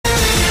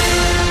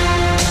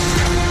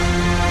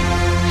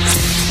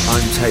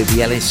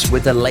Toby Ellis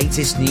with the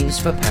latest news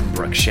for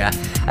Pembrokeshire.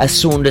 A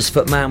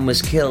Saundersfoot man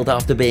was killed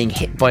after being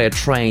hit by a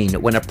train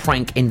when a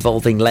prank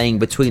involving laying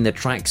between the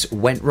tracks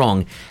went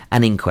wrong.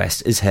 An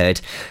inquest is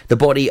heard. The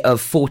body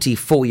of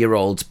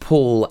 44-year-old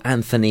Paul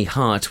Anthony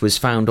Hart was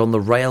found on the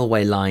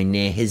railway line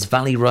near his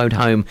Valley Road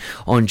home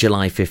on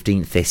July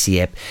 15th this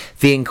year.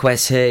 The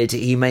inquest heard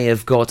he may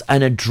have got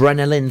an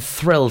adrenaline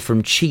thrill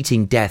from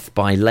cheating death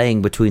by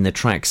laying between the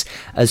tracks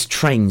as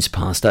trains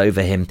passed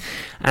over him.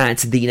 At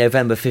the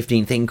November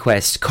 15th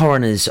inquest,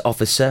 Coroner's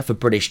Officer for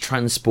British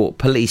Transport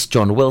Police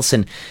John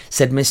Wilson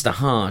said Mr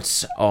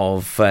Hart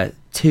of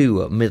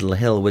 2 Middle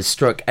Hill was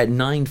struck at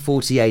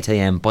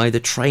 9:48am by the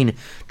train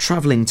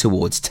travelling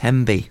towards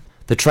Tenby.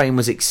 The train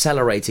was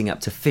accelerating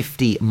up to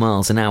 50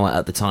 miles an hour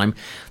at the time,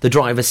 the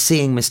driver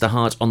seeing Mr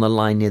Hart on the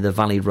line near the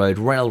Valley Road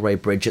railway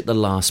bridge at the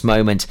last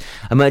moment.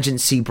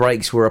 Emergency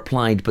brakes were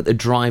applied, but the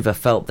driver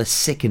felt the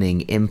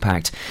sickening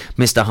impact.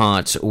 Mr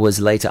Hart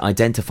was later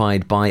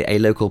identified by a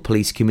local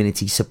police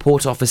community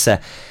support officer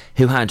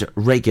who had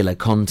regular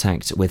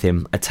contact with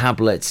him. A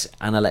tablet,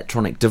 an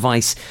electronic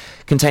device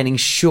containing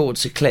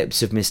short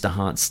clips of Mr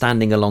Hart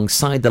standing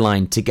alongside the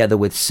line together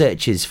with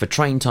searches for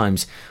train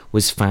times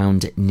was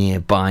found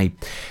nearby.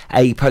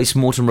 A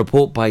post-mortem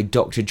report by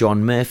Dr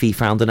John Murphy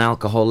found an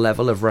alcohol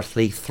level of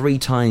roughly 3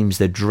 times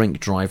the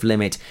drink-drive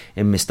limit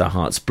in Mr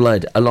Hart's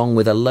blood, along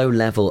with a low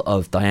level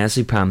of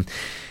diazepam.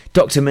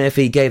 Dr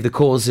Murphy gave the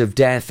cause of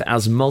death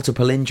as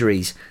multiple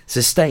injuries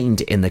sustained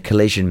in the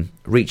collision.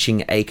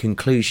 Reaching a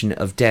conclusion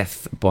of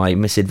death by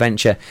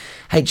misadventure,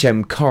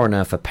 HM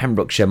Coroner for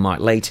Pembrokeshire Mark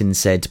Llewhellin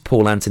said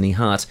Paul Anthony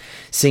Hart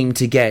seemed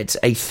to get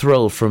a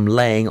thrill from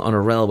laying on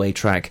a railway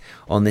track.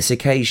 On this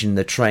occasion,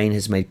 the train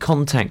has made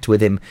contact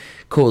with him,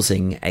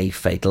 causing a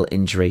fatal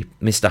injury.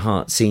 Mr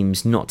Hart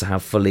seems not to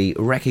have fully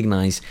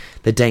recognised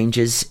the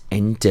dangers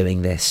in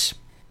doing this.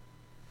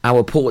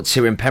 Our ports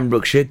here in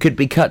Pembrokeshire could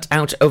be cut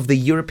out of the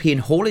European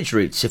haulage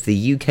routes if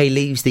the UK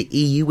leaves the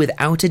EU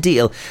without a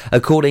deal,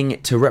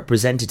 according to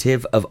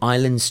representative of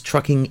Ireland's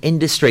trucking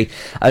industry.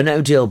 A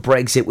no-deal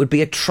Brexit would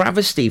be a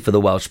travesty for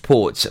the Welsh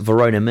ports.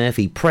 Verona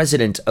Murphy,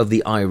 president of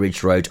the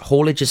Irish Road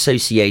Haulage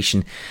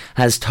Association,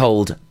 has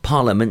told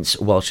Parliament's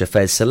Welsh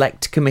Affairs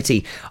Select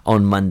Committee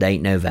on Monday,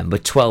 November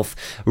 12th.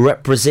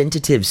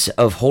 Representatives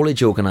of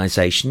haulage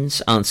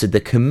organisations answered the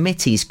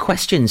committee's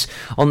questions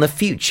on the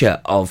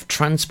future of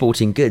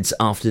transporting goods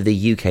after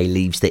the UK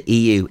leaves the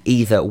EU,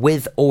 either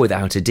with or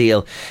without a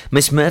deal.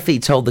 Ms Murphy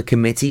told the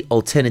committee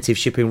alternative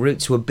shipping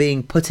routes were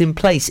being put in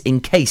place in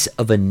case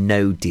of a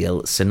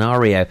no-deal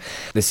scenario.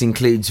 This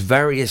includes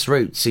various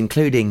routes,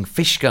 including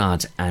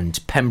Fishguard and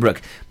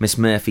Pembroke. Ms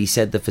Murphy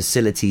said the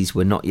facilities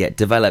were not yet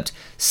developed,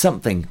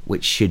 something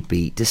which should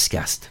be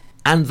discussed.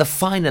 And the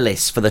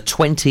finalists for the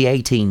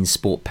 2018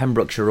 Sport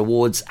Pembrokeshire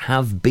Awards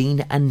have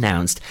been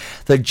announced.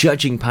 The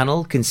judging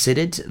panel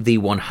considered the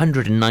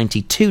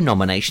 192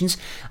 nominations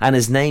and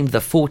has named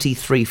the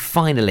 43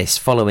 finalists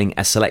following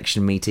a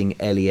selection meeting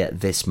earlier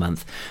this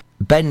month.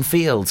 Ben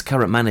Field,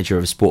 current manager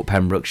of Sport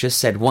Pembrokeshire,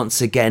 said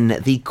once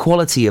again the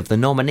quality of the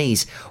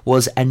nominees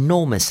was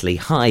enormously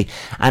high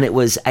and it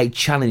was a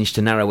challenge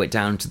to narrow it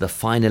down to the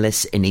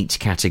finalists in each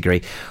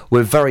category.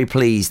 We're very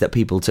pleased that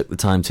people took the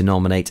time to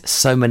nominate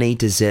so many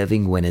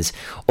deserving winners.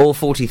 All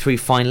 43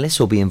 finalists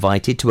will be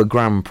invited to a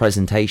grand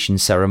presentation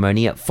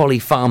ceremony at Folly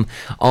Farm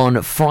on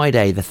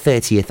Friday the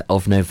 30th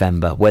of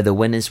November, where the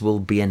winners will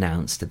be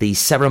announced. The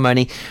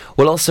ceremony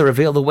will also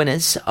reveal the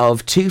winners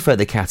of 2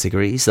 further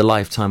categories, the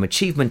Lifetime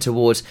Achievement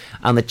Awards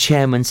and the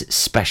Chairman's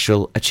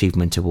Special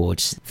Achievement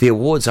Awards. The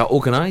awards are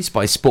organised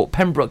by Sport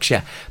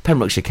Pembrokeshire,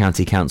 Pembrokeshire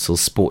County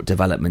Council's Sport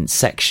Development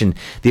Section.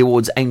 The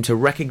awards aim to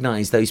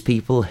recognise those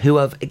people who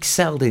have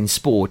excelled in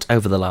sport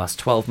over the last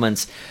 12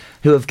 months,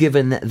 who have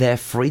given their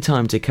free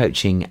time to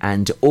coaching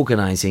and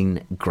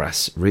organising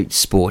grassroots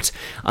sport.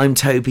 I'm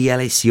Toby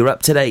Ellis. You're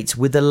up to date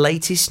with the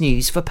latest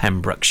news for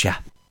Pembrokeshire.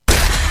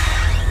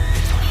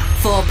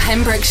 For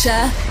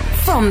Pembrokeshire,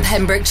 from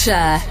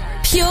Pembrokeshire,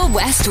 Pure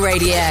West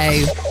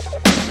Radio.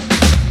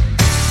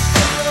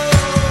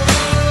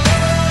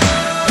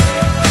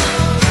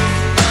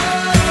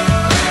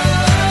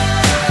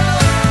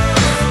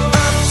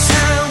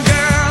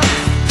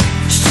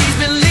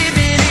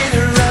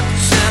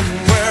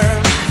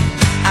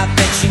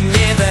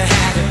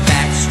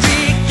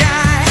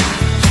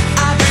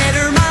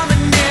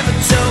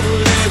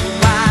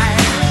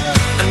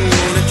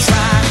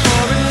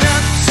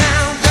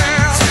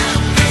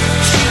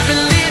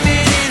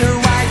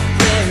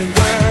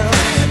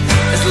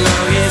 As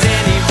long as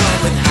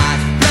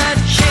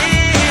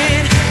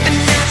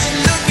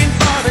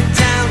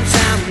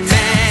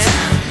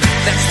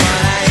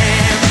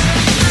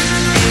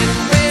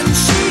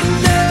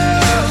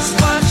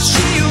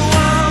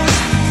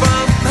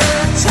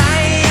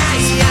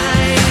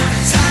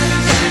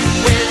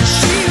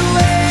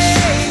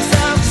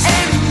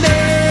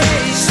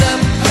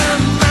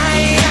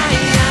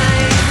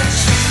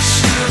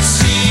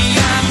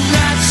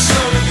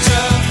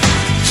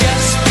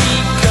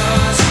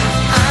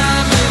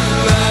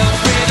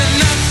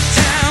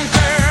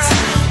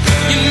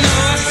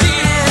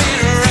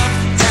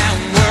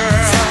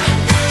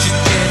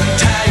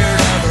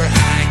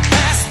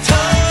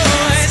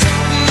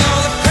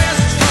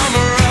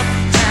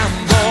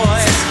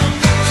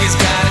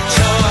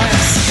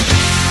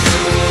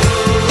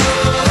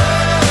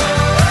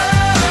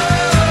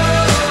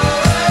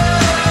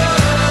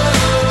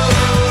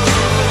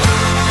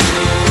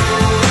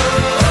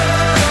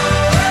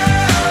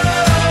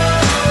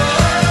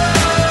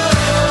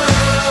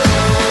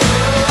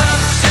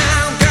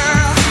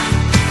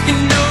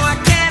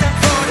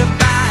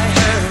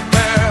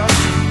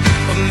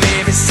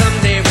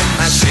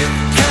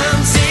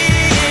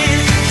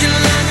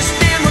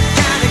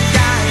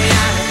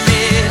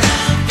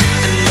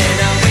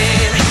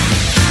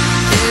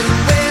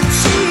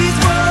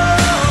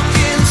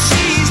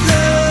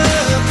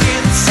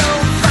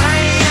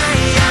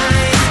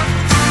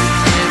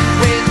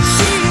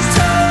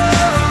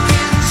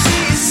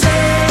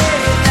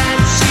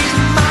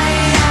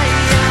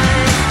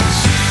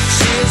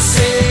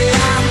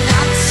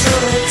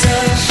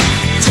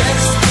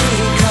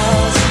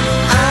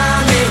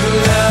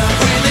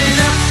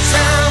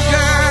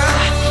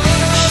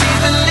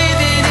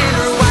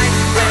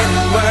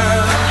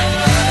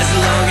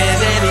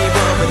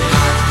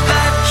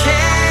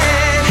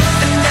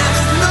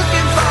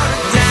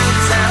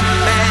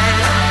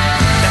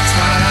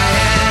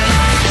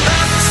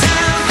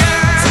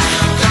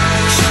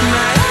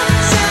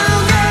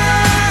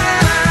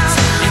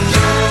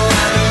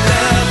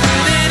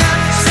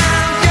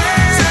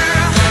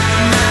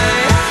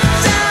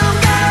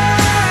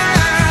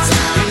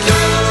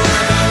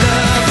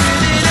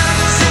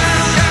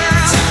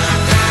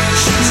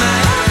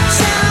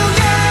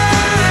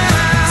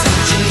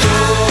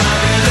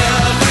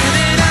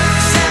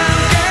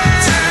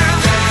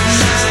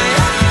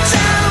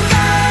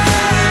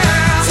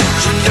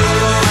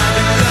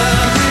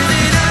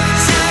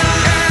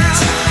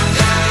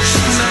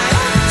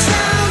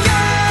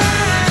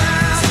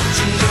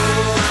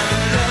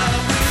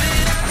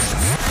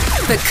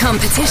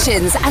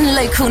competitions and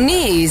local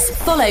news,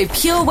 follow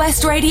Pure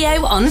West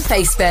Radio on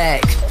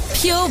Facebook.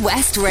 Pure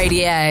West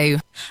Radio.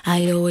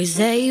 I always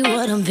say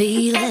what I'm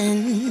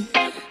feeling.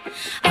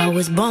 I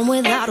was born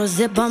without a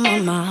zip on my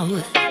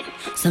mouth.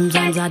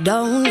 Sometimes I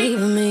don't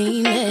even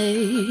mean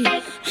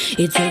it.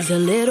 It takes a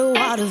little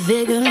while to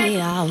figure me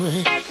out.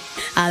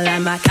 I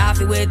like my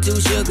coffee with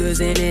 2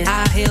 sugars in it.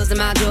 High heels and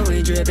my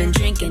jewelry dripping.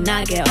 Drinking,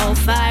 I get all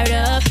fired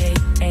up. Hey,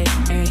 hey,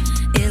 hey.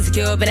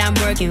 Insecure, but I'm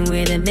working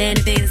with it.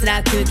 Many things that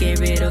I could get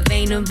rid of.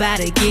 Ain't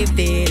nobody give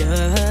it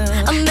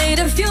up. I made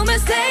a few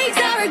mistakes,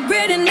 I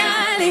regret it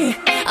nightly.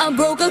 I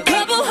broke a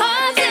couple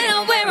hearts and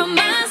I wear on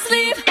my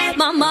sleeve.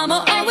 My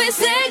mama always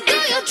said, do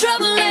your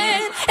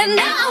troubling. And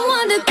now I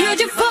wonder, could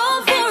you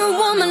fall for a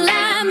woman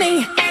like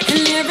me?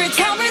 And every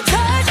time we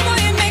touch, boy,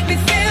 you make me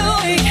feel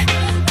weak.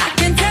 I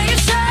can tell you're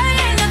shy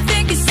and I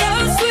think you're so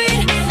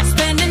sweet.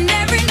 Spending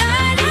every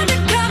night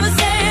undercover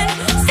saying,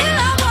 still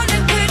I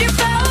wonder, could you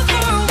fall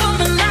for a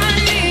woman like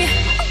me?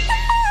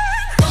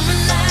 Woman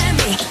like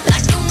me,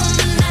 like a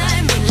woman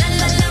like me. La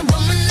la la,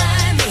 woman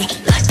like me,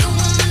 like a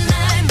woman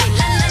like me.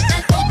 La la la,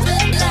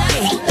 woman like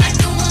me,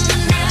 like a woman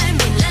like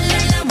me. La la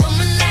la,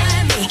 woman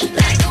like me,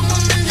 like a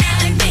woman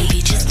like me. Maybe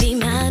just be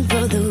mine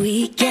for the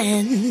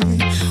weekend.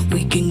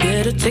 We can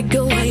get a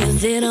takeaway and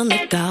sit on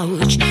the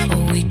couch,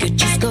 or we could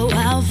just go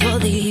out for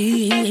the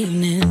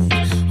evening.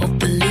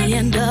 Hopefully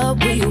end up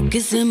with you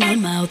kissing my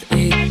mouth.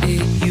 Hey,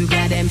 hey. You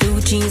got them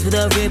blue jeans with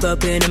a rib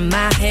up into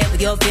my head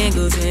with your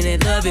fingers in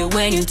it. Love it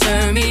when you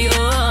turn me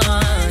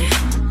on.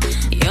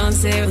 Young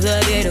Sarah with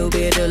a little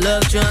bit of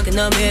love drunk in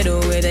the middle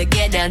with a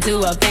get down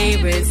to our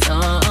favorite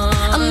song.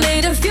 I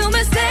made a few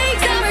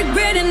mistakes, I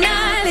regret it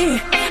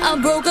nightly. I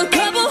broke a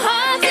couple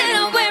hearts and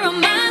I wear on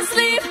my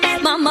sleeve.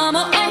 My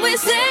mama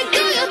always said,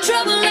 do your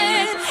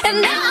troubling.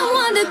 And now I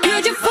wonder,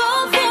 could you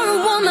fall for a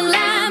woman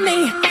like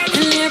me?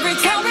 And every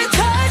time we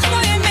touch,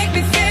 boy, you make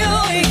me feel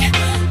weak.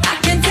 I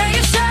can tell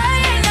you're shy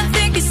and I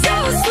think you're so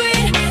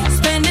sweet.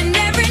 Spending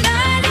every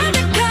night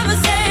undercover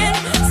saying,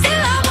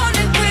 still I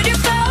wonder, could you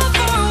fall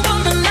for a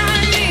woman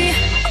like me?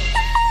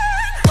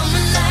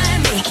 Woman like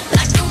me,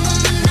 like a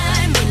woman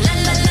like me. La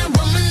la la,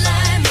 woman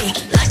like me,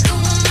 like a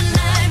woman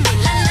like me.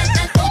 La la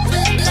la,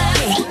 woman like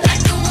me,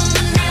 like a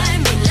woman like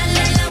me. La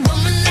la la,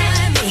 woman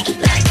like me,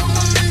 like a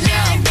woman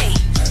like me.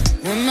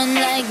 Woman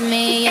like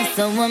me, yes,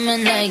 a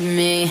woman like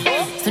me.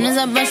 Soon as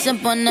I brush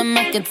up on them,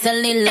 I can tell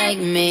they like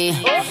me.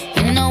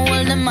 You know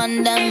all them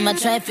on them, I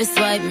try to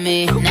swipe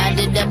me. Now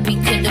that up, he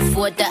could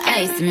afford to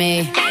ice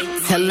me.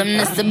 Tell him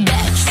that's a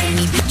batch for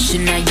me, bitch,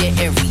 in your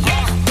area.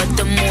 But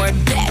the more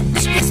bad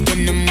bitch gets,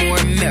 then the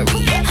more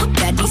merry.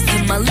 Baddies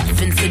to my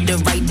left and to the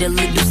right, a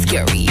little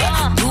scary.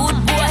 Dude,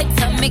 boy,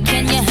 tell me,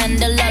 can you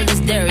handle all this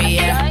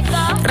hysteria?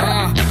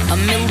 A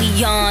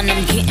million,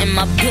 I'm getting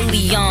my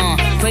billion.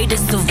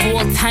 Greatest of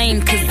all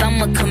time, cause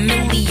I'm a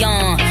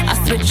chameleon. I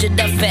switch it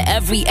up for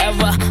every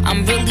era,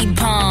 I'm really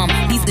bomb.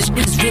 These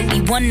bitches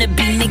really wanna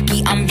be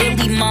Nicki, I'm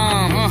really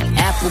mom.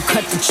 Apple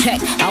cut the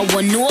check, I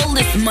want all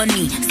this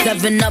money.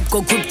 7-Up,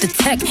 go grip the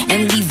tech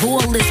and leave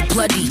all this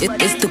bloody.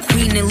 It's the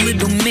Queen and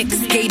Little Mix,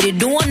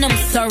 skated on, I'm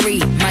sorry.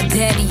 My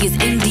daddy is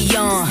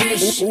Indian,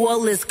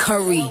 all is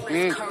curry.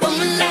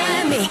 Woman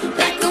like me,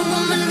 like a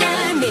woman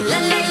like me. La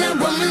la la,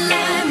 woman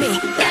like me,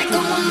 like a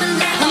woman like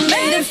me. I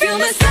made a few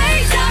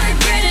mistakes, I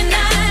regret it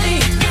nightly.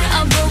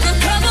 I broke a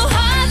couple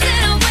hearts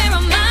and I wear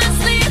on my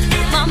sleeve.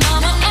 My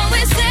mama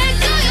always said,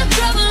 do your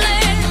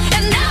troubling.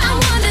 And now I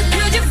wonder,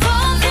 could you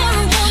fall for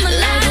a woman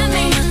like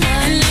me?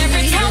 And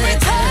every time we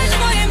touch,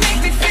 boy, you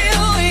make me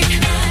feel weak.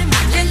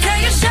 I can tell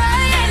you're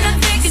shy and I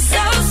think you're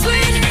so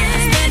sweet.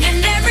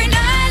 Spending every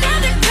night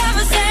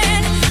undercover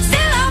saying,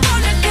 still I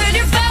wonder, could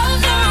you fall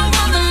for a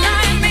woman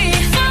like me?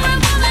 For a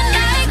woman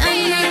like me.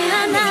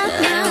 Like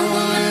a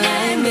woman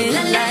like me,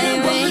 like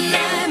a woman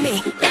like me,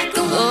 like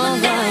a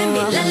woman like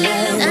me,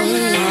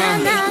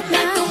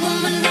 like a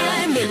woman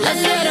like me. I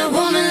said a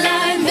woman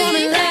like me,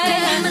 like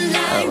a woman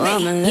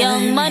like me.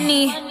 Young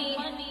Money.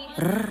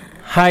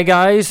 Hi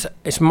guys,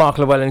 it's Mark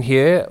Llewhellin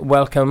here.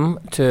 Welcome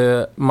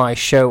to my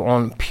show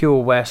on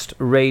Pure West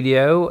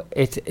Radio.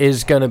 It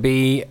is going to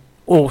be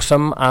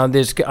awesome, and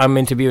I'm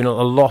interviewing a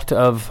lot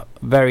of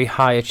very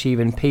high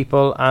achieving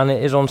people, and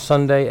it is on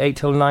Sunday 8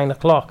 till 9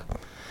 o'clock.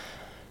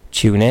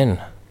 Tune in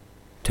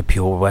to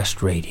Pure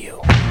West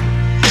Radio.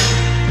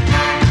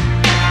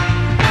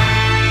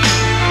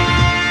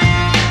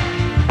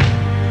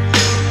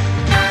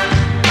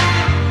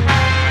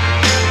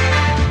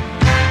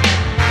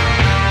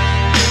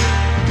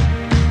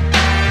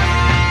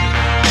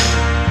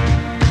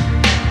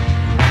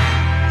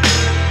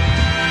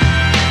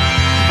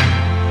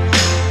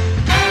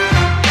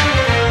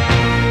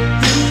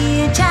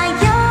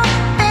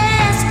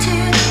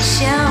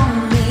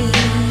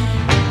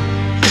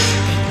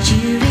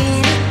 You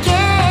really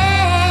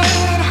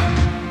get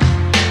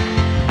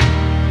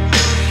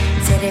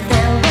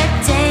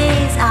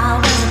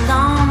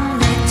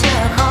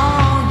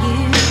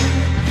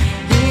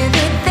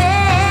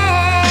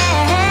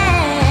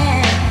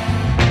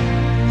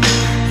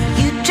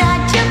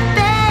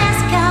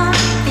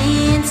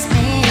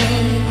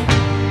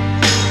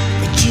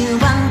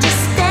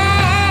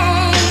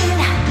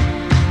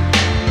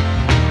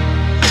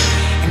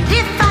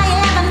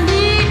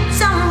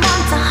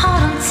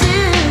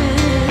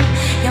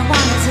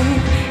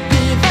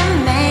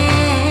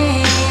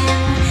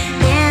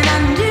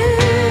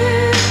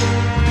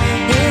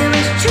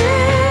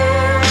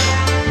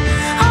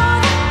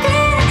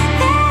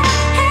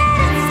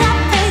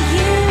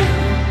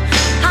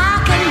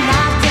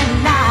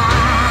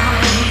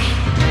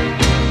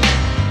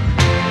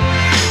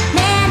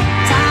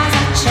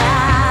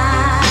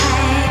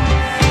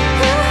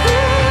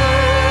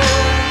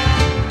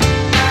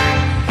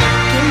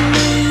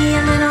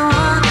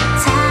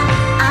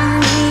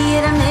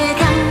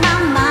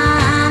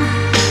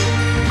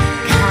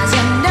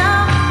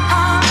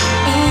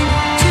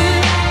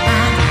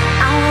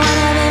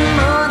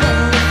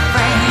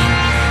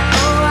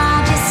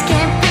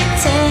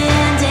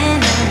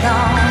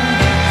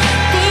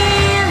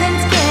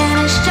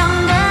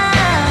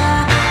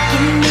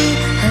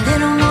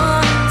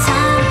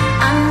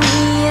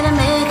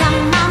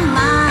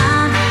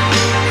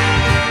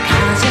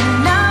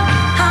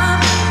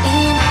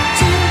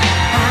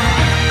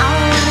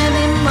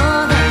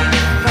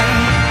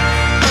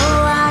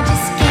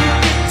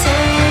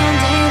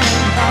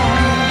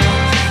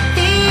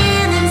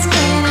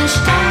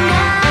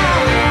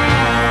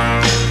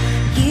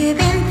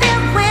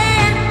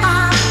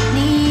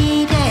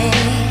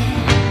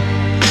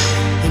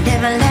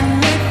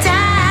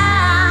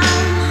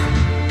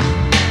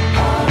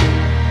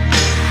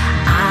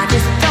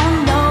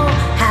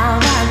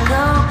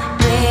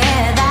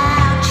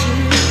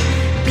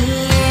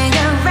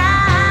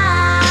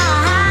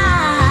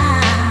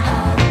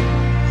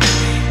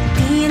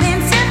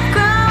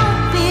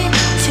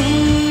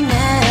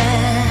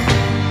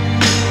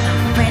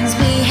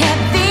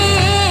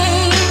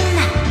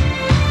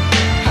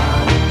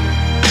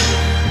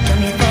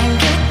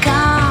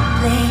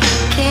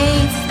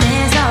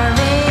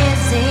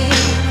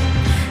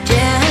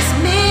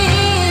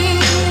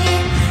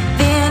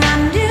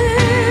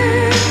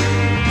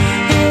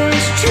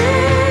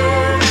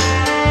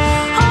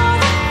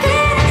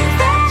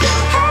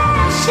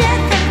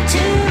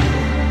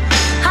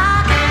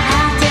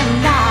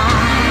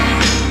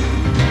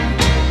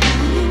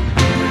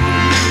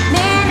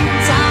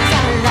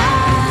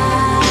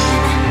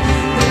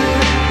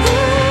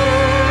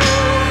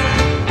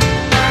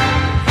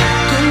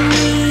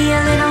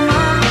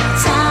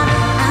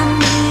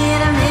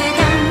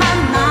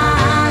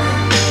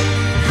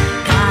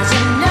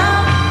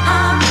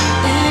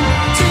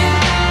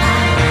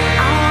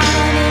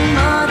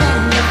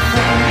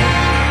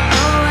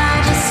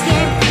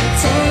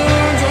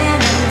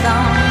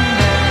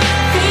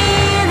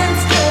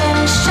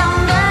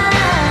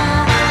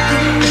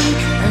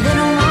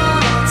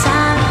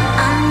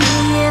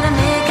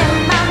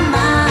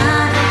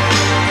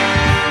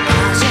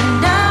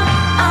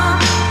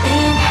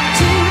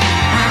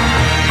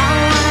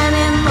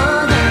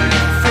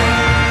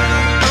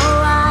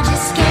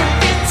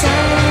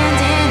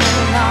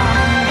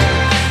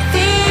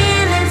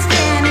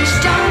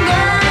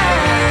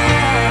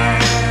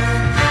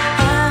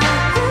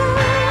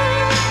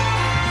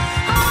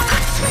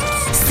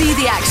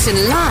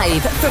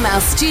live from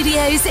our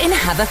studios in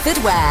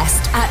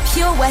Haverfordwest at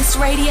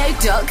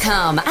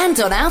purewestradio.com and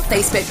on our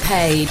Facebook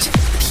page,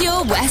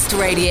 Pure West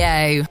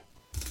Radio.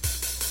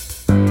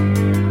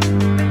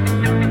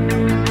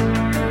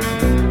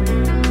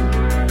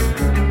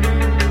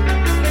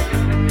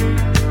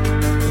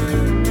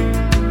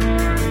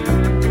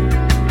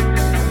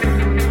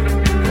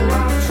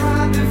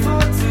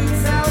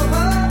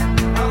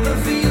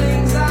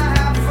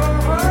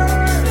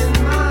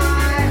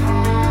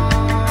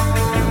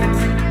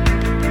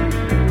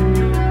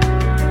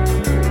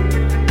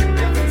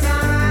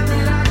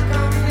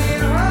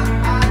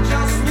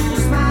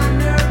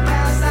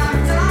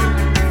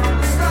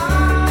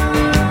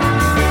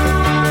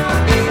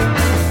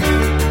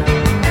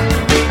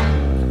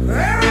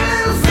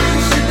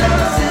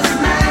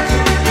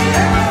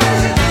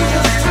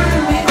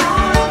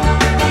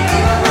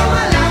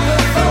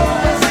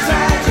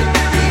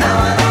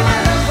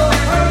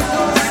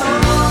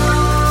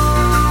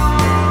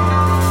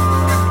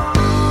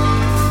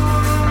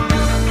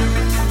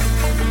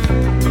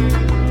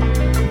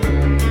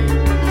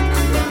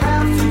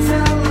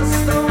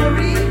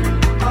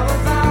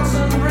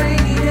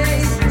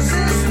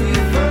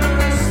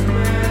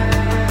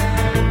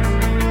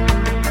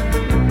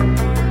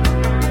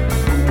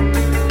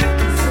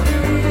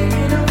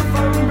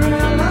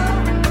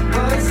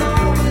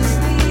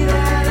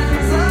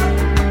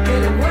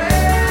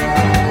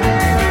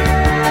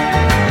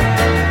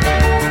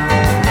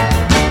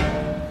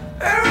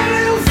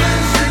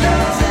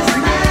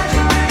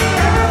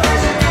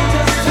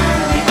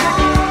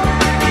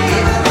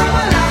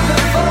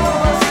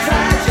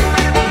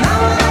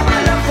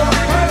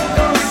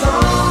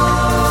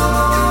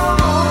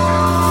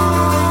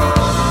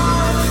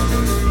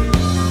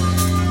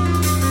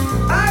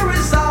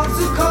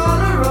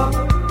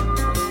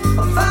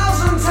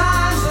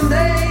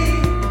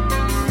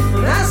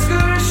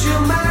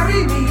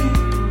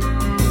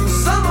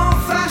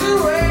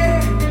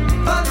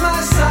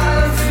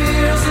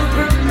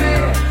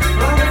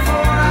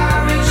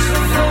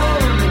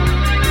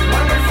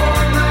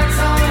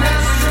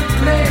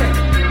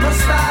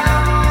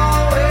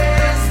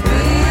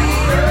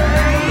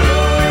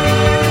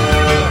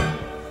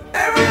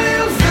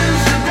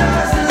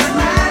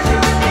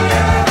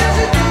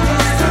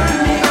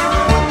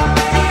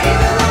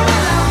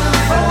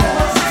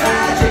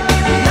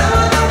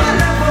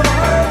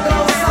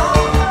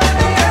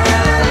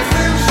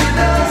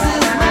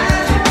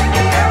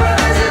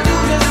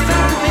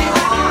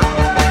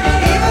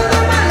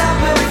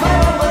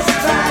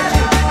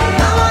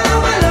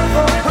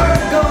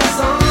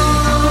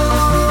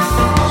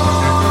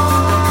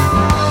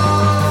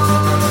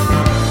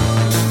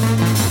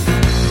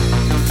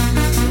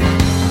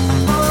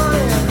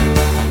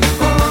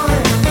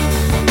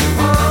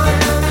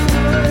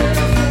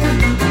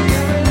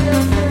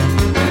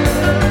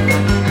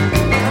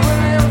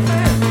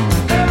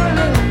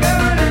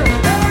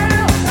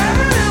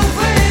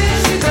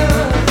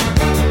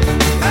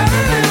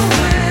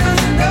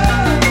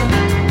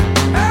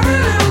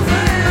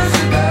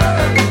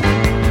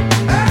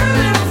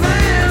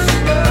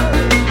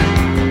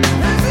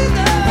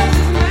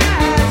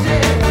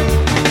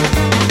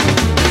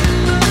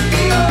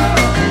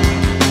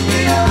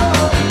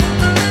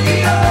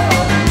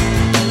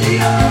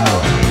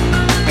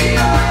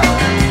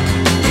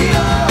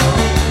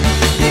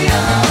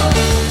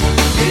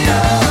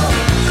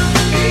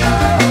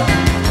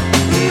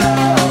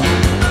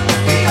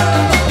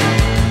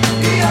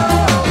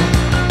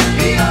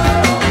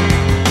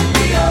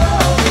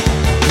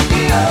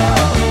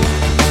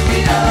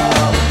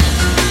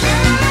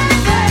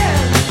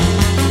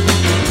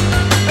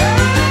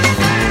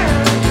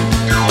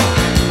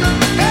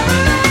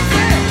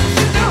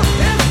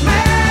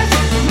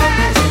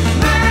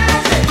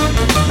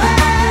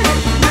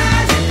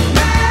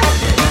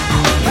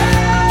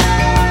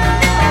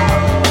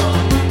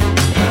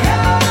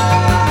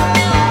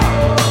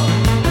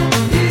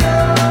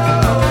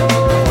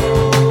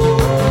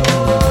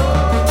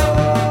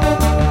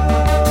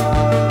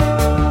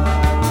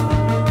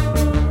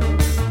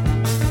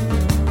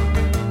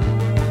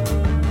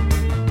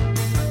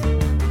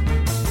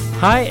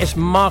 Hi, it's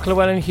Mark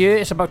Llewhellin here.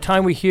 It's about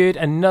time we heard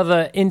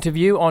another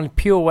interview on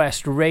Pure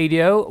West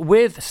Radio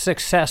with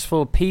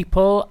successful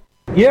people.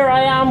 Here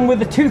I am with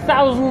the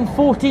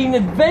 2014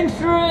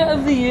 Adventurer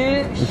of the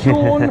Year,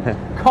 Sean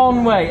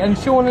Conway. And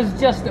Sean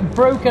has just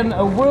broken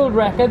a world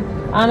record,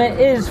 and it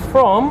is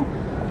from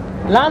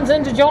Land's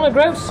End to John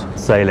O'Groats?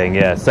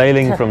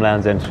 Sailing from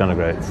Land's End to John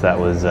O'Groats. That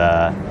was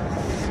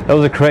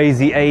a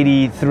crazy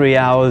 83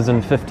 hours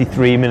and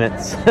 53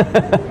 minutes.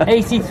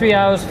 83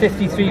 hours,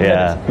 53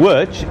 minutes.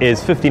 Which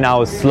is 15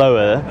 hours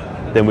slower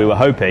than we were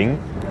hoping.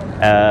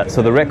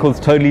 So the record's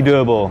totally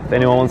doable. If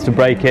anyone wants to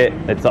break it,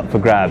 it's up for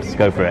grabs.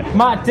 Go for it.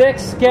 Matt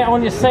Dix, get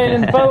on your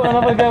sailing boat and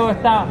have a go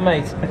with that,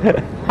 mate.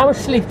 How much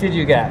sleep did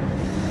you get?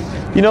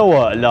 You know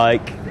what,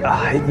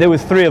 there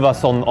was 3 of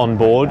us on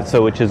board,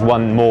 so which is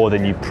one more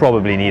than you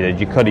probably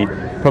needed. You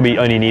probably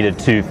only needed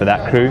 2 for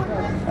that crew,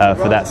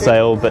 for that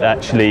sail, but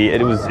actually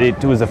it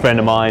was a friend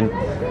of mine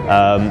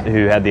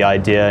who had the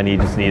idea, and he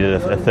just needed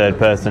a third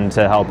person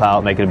to help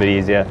out, make it a bit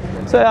easier.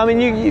 So I mean,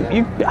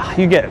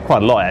 you get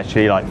quite a lot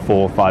actually, like 4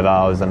 or 5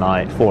 hours a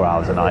night, 4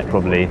 hours a night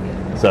probably.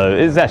 So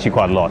it's actually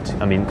quite a lot.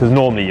 I mean, because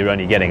normally you're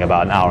only getting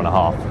about an hour and a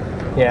half.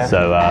 Yeah.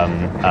 So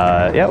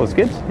yeah, it was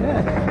good.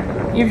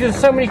 Yeah. You've done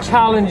so many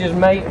challenges,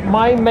 mate.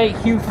 My mate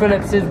Hugh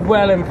Phillips is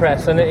well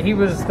impressed, and he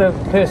was the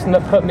person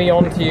that put me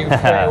on to you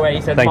straight away.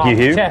 He said, Thank you,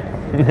 Hugh.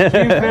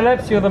 Hugh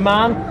Phillips, you're the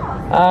man.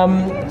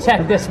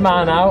 Check this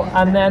man out.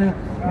 And then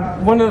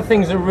one of the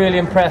things that really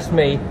impressed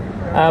me,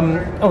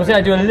 obviously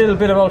I do a little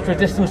bit of ultra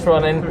distance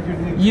running.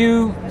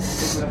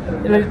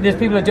 There's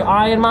people that do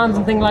Ironmans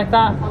and things like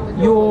that.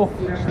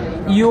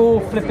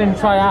 Your flipping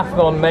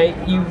triathlon, mate.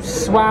 You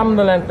swam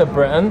the length of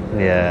Britain.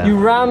 Yeah. You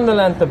ran the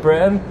length of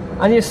Britain,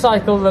 and you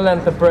cycled the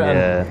length of Britain.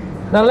 Yeah.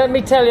 Now let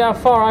me tell you how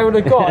far I would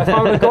have got if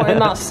I would have got in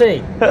that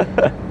sea.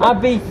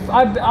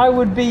 I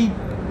would be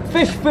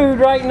fish food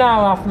right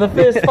now after the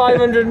first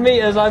 500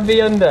 metres. I'd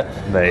be under.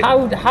 Mate.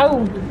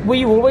 How were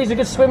you always a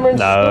good swimmer in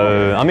school?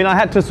 No, I mean I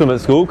had to swim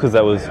at school because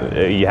that was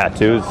you had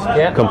to. It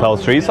was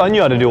compulsory, so I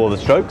knew how to do all the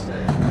strokes,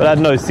 but I had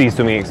no sea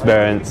swimming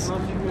experience.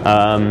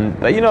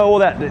 But you know, all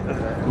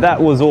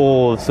that was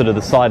all sort of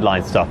the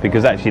sideline stuff,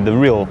 because actually the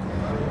real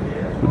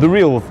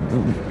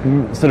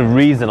sort of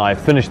reason I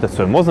finished the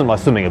swim wasn't my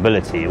swimming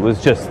ability. It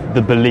was just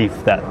the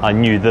belief that I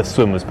knew this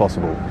swim was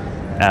possible,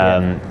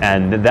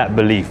 and that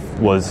belief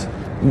was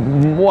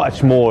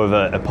much more of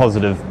a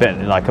positive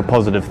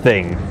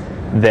thing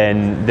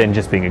than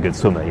just being a good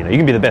swimmer. You know, you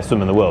can be the best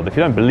swimmer in the world, but if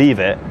you don't believe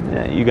it,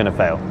 you're going to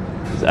fail.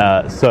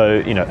 So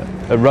you know,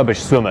 a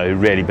rubbish swimmer who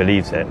really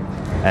believes it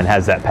and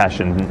has that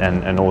passion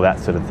and all that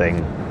sort of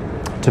thing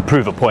to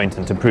prove a point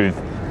and to prove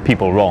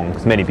people wrong,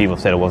 because many people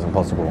said it wasn't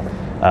possible,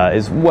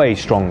 is way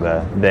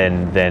stronger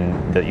than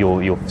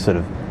your sort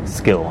of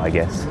skill, I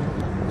guess.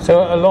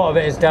 So a lot of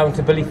it is down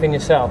to belief in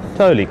yourself.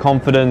 Totally.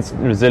 Confidence,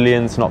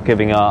 resilience, not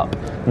giving up,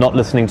 not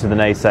listening to the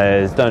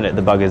naysayers, don't let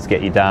the buggers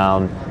get you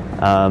down.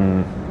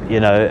 You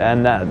know,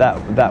 and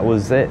that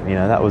was it. You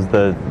know, that was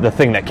the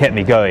thing that kept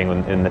me going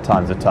in the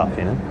times of tough,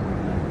 you know.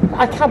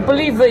 I can't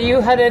believe that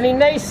you had any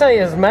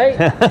naysayers, mate.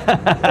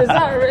 Is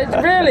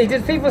that really?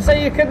 Did people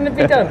say you couldn't have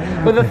been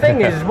done? But the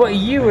thing is, what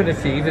you had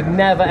achieved had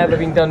never ever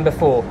been done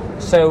before.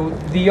 So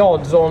the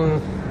odds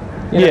on,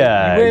 you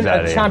weren't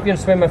exactly. a champion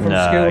swimmer from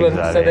school, and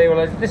so they were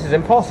like, "This is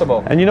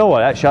impossible." And you know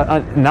what?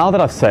 Actually, now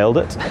that I've sailed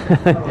it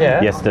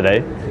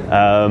yesterday,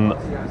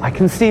 I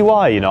can see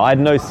why. You know, I had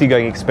no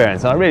seagoing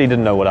experience, and I really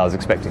didn't know what I was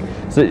expecting.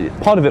 So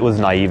part of it was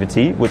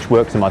naivety, which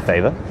worked in my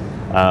favour.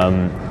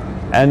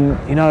 And,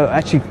 you know,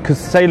 actually, because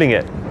sailing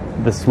it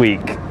this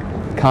week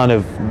kind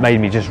of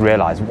made me just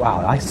realise,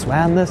 wow, I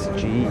swam this?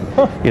 Gee.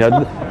 You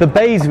know, the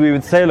bays we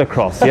would sail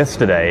across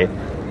yesterday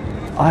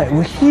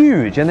were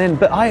huge.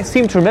 But I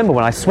seem to remember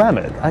when I swam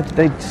it,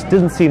 they just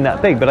didn't seem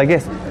that big. But I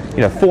guess,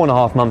 you know,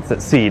 4.5 months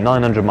at sea,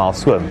 900-mile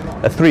swim,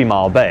 a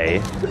 3-mile bay,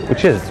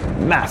 which is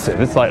massive.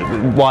 It's like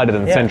wider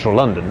than central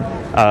London.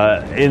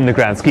 In the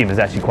grand scheme, is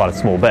actually quite a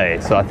small bay.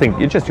 So I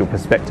think it's just your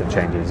perspective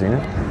changes, you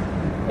know.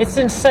 It's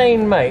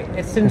insane, mate.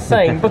 It's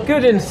insane, but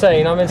good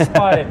insane. I'm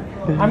inspired.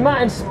 I'm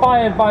not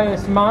inspired by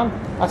this man.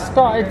 I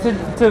started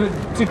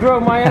to grow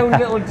my own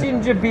little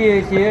ginger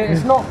beard here.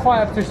 It's not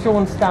quite up to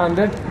Sean's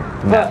standard,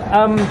 but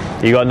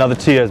you got another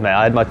 2 years, mate.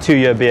 I had my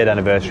 2-year beard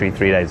anniversary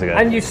 3 days ago.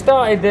 And you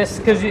started this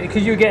because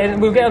you were getting.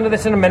 We'll get onto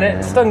this in a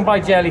minute. Stung by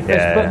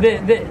jellyfish, but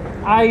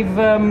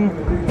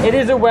it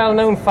is a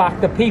well-known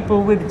fact that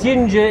people with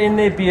ginger in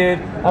their beard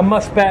are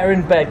much better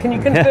in bed. Can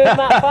you confirm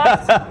that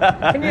fact?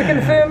 Can you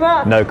confirm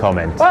that? No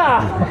comment.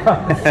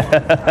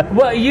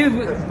 Well,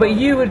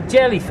 you were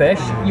jellyfish.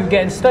 You were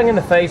getting stung in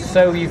the face,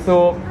 so you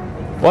thought.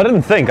 Well, I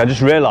didn't think. I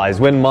just realised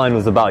when mine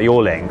was about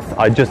your length,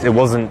 I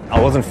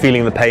wasn't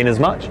feeling the pain as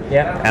much.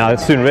 Yeah. And I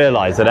soon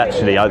realised that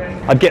actually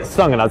I'd get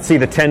stung and I'd see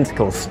the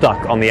tentacles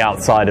stuck on the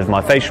outside of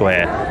my facial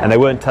hair, and they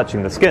weren't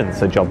touching the skin.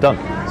 So job done.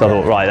 So I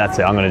thought, right, that's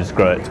it. I'm going to just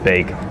grow it to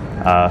big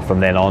from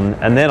then on.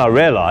 And then I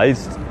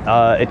realised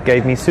it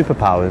gave me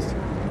superpowers.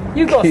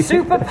 You got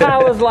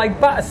superpowers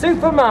like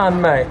Superman,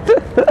 mate.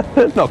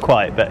 Not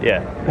quite, but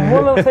yeah.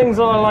 One of the things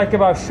that I like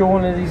about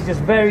Sean is he's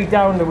just very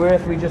down to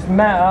earth. We just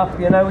met up,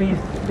 you know.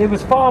 It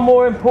was far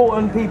more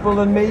important people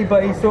than me,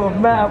 but he sort of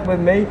met up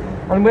with me,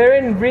 and we're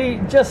in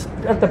just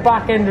at the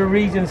back end of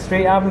Regent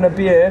Street having a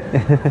beer.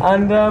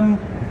 And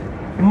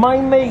my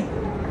mate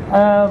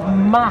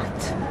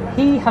Matt,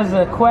 he has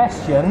a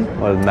question.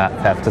 What does Matt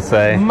have to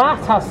say?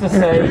 Matt has to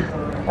say.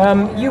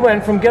 You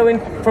went from going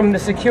from the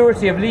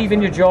security of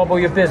leaving your job or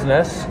your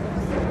business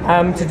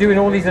to doing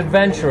all these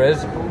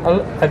adventures.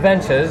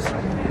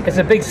 It's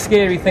a big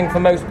scary thing for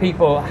most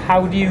people.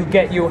 How do you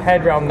get your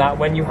head around that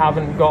when you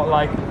haven't got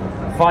like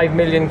 5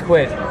 million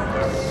quid?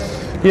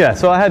 Yeah,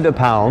 so I had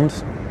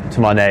 £1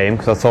 to my name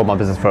because I sold my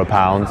business for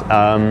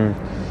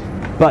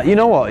 £1. But you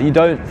know what?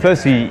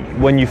 Firstly,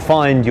 when you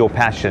find your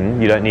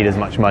passion, you don't need as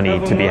much money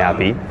to be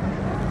happy.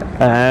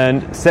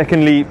 And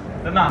secondly,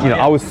 you know,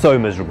 I was so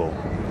miserable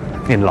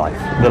in life.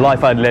 The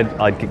life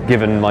I'd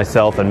given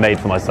myself and made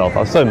for myself, I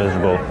was so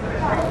miserable.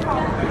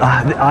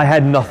 I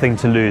had nothing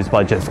to lose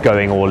by just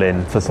going all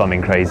in for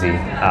something crazy,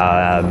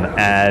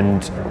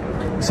 and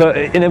so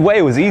in a way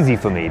it was easy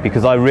for me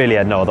because I really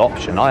had no other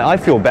option. I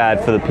feel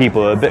bad for the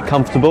people who are a bit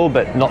comfortable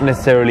but not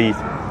necessarily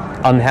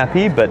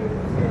unhappy but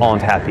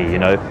aren't happy, you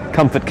know.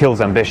 Comfort kills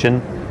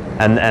ambition,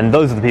 and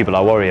those are the people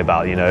I worry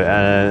about, you know.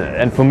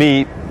 And for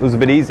me it was a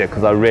bit easier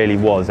because I really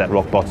was at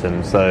rock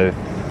bottom, so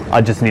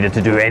I just needed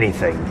to do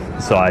anything.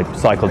 So I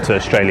cycled to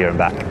Australia and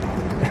back.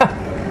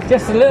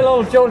 Just a little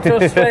old jaunt to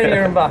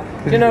Australia and back.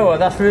 Do you know what?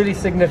 That's really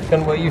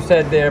significant what you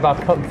said there about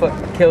comfort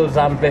kills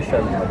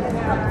ambition.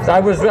 So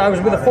I was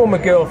with a former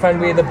girlfriend.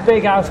 We had a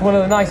big house, one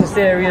of the nicest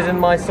areas in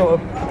my sort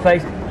of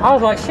place. I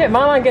was like, shit,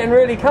 man, I'm getting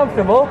really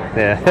comfortable.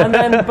 Yeah. And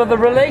then, but the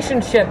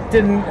relationship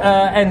didn't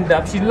end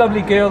up. She's a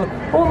lovely girl.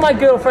 All my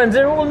girlfriends,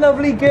 they're all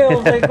lovely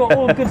girls. They've got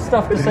all good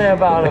stuff to say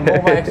about them.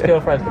 All my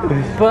ex-girlfriends.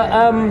 But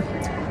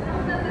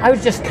I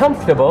was just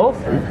comfortable,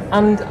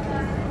 and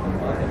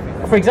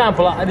for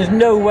example, there's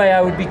no way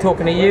I would be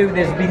talking to you.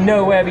 There's been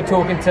no way I'd be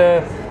talking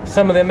to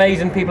some of the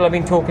amazing people I've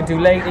been talking to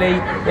lately.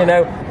 You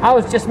know, I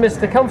was just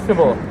Mr.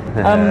 Comfortable.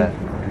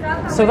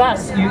 So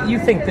that's you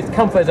think that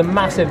comfort is a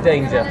massive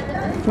danger?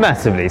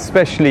 Massively,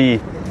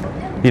 especially,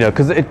 you know,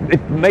 because it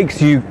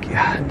makes you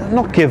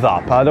not give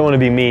up. I don't want to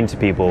be mean to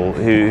people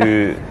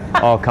who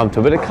are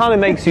comfortable, but it kind of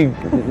makes you,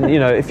 you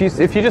know, if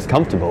you're just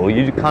comfortable,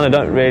 you kind of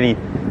don't really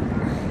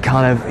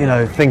you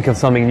know, think of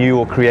something new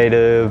or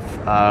creative.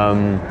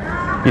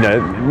 You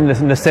know,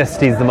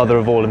 necessity is the mother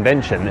of all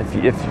invention. If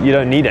you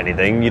don't need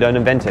anything, you don't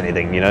invent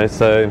anything, you know.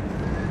 So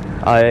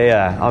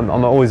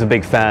I'm always a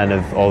big fan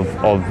of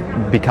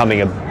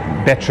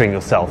bettering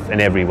yourself in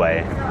every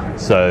way.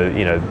 So,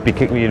 you know,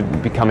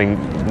 becoming,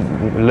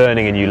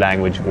 learning a new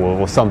language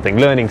or something,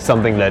 learning a skill.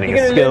 You're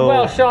going to learn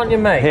Welsh, aren't you,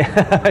 mate?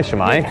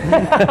 Shemai.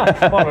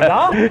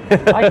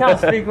 I can't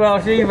speak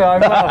Welsh either,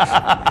 I'm Welsh.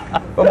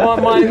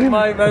 But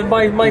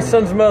my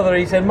son's mother,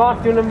 he said,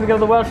 Mark, do you want him to go to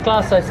the Welsh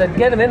class? I said,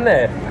 get him in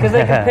there, because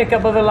they can pick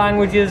up other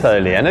languages.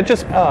 Totally, and it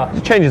just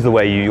changes the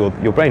way your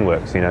brain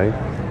works, you know.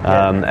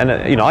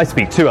 And you know, I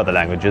speak 2 other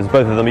languages.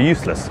 Both of them are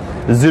useless: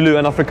 Zulu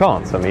and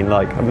Afrikaans. I mean,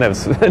 like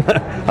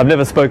I've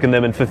never spoken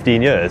them in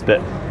 15 years,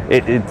 but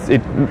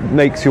it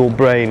makes your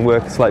brain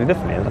work slightly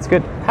differently, and that's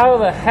good. How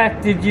the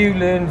heck did you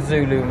learn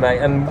Zulu, mate,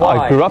 and why?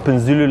 I grew up in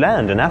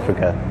Zululand in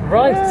Africa.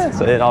 Right. Yeah,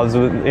 so I was,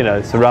 you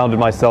know, surrounded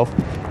myself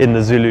in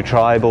the Zulu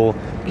tribal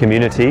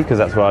community because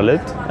that's where I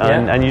lived,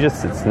 and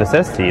it's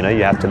necessity, you know.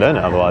 You have to learn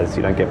it, otherwise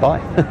you don't get by.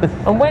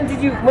 And when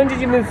did you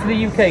move to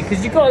the UK?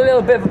 Because you got a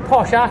little bit of a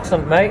posh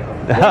accent, mate.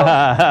 You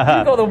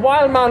got the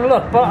wild man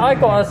look, but I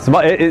got a... So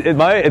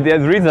the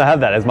reason I have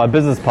that is my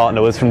business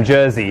partner was from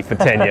Jersey for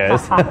 10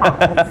 years.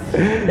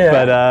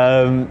 But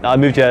I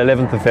moved here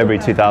 11th of February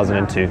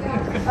 2002.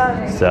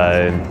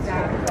 So,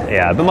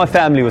 yeah, but my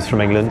family was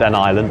from England and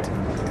Ireland.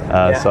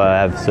 So I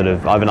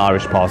have an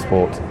Irish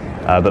passport.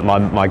 But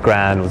my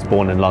gran was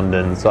born in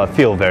London, so I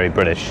feel very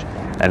British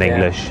and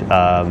English.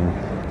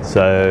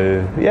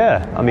 So,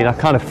 yeah, I mean, I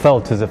kind of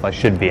felt as if I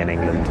should be in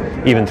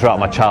England, even throughout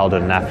my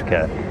childhood in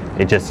Africa.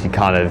 It just, you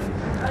kind of,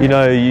 you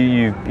know,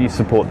 you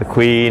support the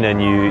Queen,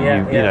 and you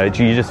know,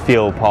 you just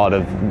feel part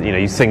of, you know,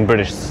 you sing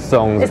British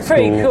songs. It's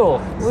pretty cool.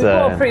 We've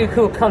got a pretty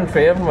cool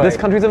country, haven't we? This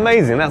country's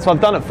amazing. That's why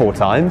I've done it 4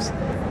 times,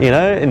 you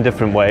know, in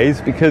different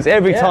ways, because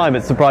every time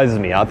it surprises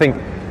me. I think,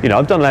 you know,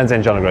 I've done Land's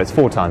End John O'Groats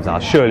 4 times now.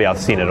 Surely I've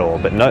seen it all,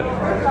 but no,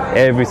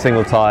 every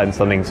single time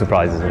something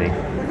surprises me.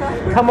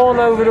 Come on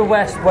over to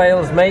West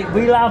Wales, mate.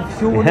 We'll have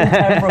Sean in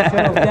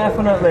Pembrokeshire,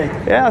 definitely.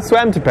 Yeah, I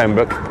swam to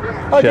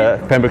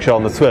Pembrokeshire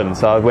on the swim,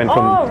 so I went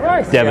from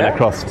Devon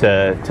across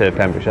to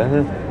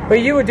Pembrokeshire.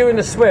 But you were doing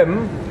the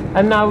swim,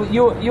 and now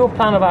your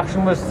plan of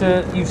action was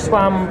you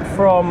swam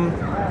from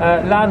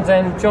Land's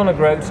End John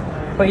O'Groats,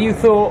 but you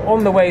thought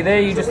on the way there,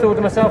 you just thought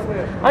to myself,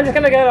 I'm just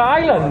going to go to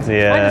Ireland.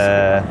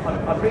 Yeah.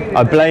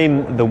 I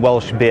blame the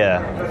Welsh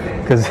beer.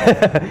 Because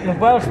the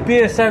Welsh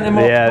beer sent him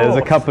off. Yeah, there was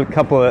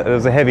there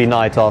was a heavy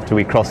night after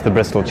we crossed the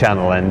Bristol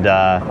Channel, and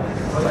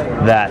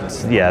that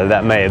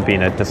may have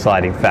been a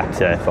deciding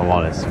factor, if I'm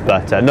honest.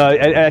 But no,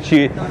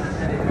 actually,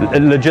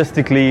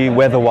 logistically,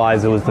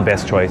 weather-wise, it was the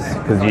best choice,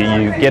 because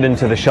you get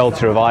into the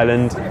shelter of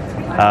Ireland,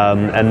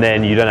 and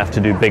then you don't have to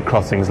do big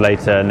crossings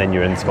later, and then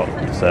you're in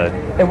Scotland. So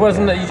it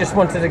wasn't that you just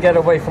wanted to get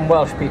away from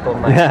Welsh people,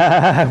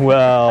 mate.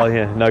 Well,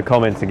 yeah, no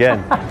comments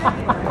again.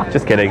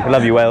 Just kidding. I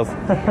love you, Wales.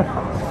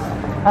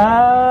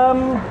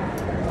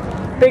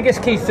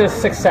 Biggest keys to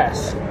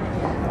success.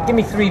 Give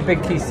me 3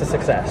 big keys to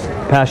success.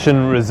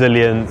 Passion,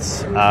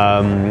 resilience,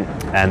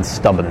 and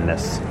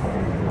stubbornness.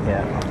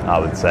 Yeah, I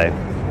would say.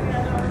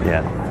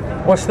 Yeah.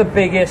 What's the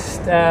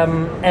biggest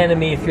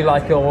enemy, if you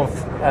like, of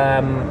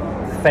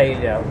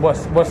failure?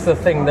 What's the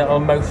thing that will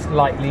most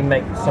likely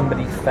make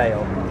somebody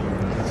fail?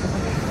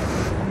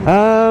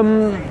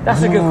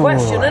 That's a good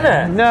question, isn't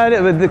it?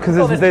 No, because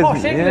there's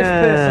posh English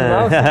person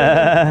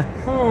now.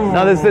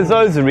 No, there's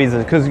loads of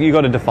reasons, because you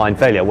got to define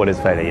failure. What is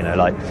failure? You know,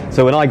 like,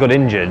 so when I got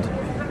injured,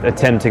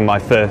 attempting my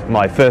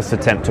first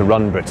attempt to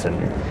run Britain,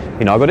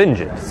 you know, I got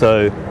injured.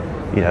 So,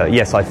 you know,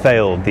 yes, I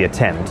failed the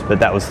attempt, but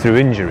that was through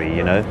injury.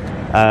 You know,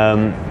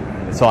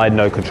 so I had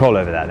no control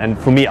over that. And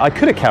for me, I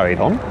could have carried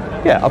on.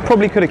 Yeah, I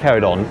probably could have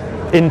carried on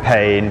in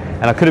pain,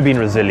 and I could have been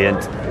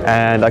resilient,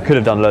 and I could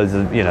have done loads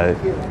of,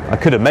 I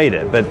could have made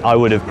it, but I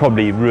would have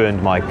probably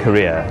ruined my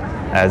career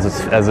as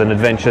an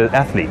adventure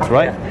athlete,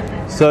 right?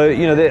 So,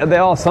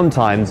 there are some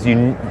times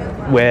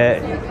where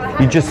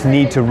you just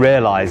need to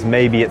realize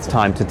maybe it's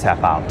time to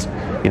tap out.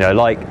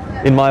 Like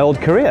in my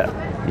old career,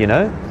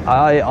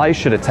 I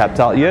should have tapped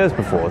out years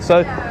before.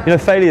 So,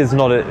 failure is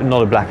not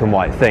a black and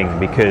white thing,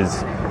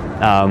 because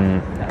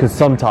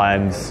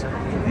sometimes,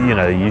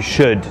 you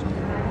should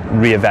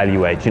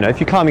reevaluate. If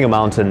you're climbing a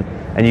mountain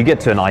and you get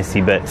to an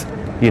icy bit,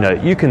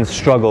 you can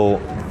struggle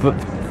for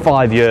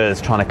 5 years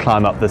trying to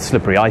climb up the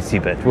slippery icy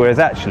bit, whereas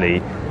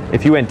actually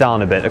if you went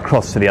down a bit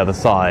across to the other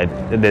side,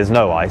 there's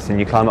no ice, and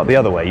you climb up the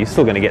other way, you're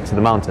still going to get to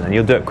the mountain, and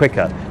you'll do it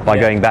quicker by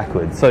going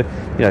backwards. So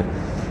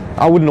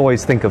I wouldn't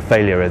always think of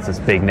failure as this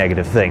big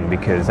negative thing,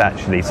 because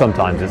actually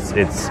sometimes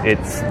it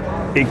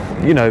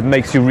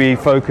makes you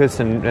refocus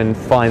and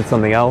find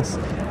something else.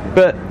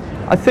 But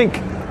I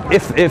think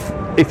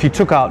if you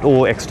took out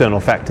all external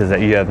factors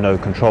that you have no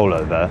control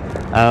over,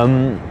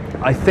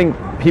 I think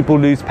people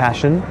lose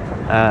passion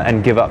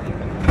and give up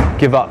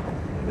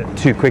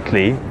too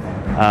quickly,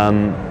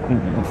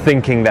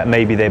 thinking that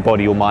maybe their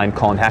body or mind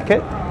can't hack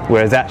it.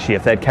 Whereas actually,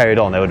 if they'd carried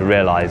on, they would have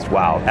realised,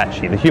 wow,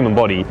 actually, the human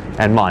body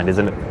and mind is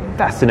a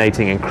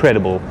fascinating,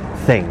 incredible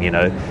thing.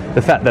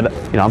 The fact that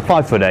I'm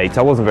 5'8",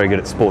 I wasn't very good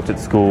at sport at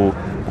school.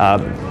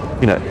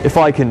 If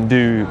I can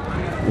do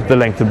the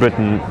length of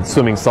Britain,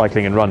 swimming,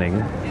 cycling, and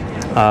running,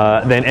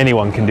 then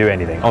anyone can do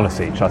anything.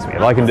 Honestly, trust me.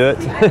 If I can do it,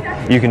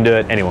 you can do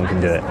it. Anyone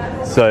can do it.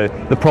 So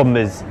the problem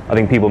is, I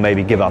think people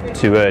maybe give up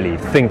too early,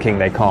 thinking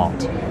they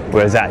can't,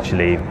 whereas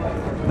actually,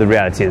 the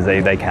reality is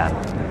they can.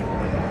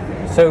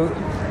 So,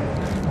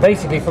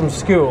 basically, from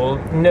school,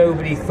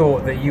 nobody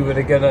thought that you were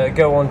going to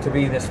go on to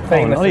be this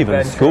famous not even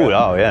adventurer. school.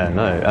 Oh yeah,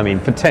 no. I mean,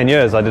 for 10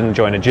 years, I didn't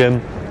join a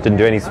gym, didn't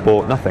do any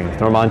sport, nothing,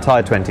 for my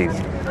entire 20s.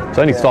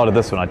 So I only started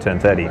this when I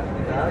turned 30.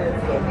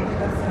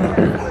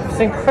 It's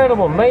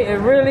incredible, mate. It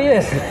really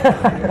is.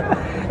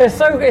 It's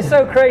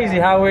so crazy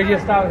how we're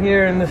just out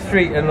here in the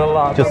street and a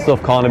lot. Just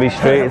off Carnaby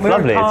Street. It's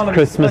lovely. It's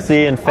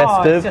Christmassy and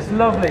festive. It's just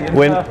lovely.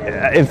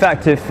 In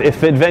fact,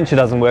 if adventure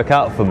doesn't work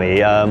out for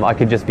me, I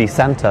could just be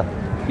Santa.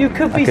 You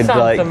could be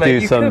Santa,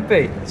 mate. You could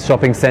be.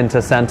 Shopping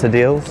centre Santa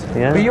deals.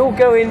 Yeah. But you're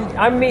going.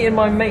 I'm meeting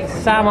my mate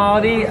Sam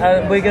Hardy.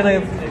 We're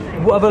going to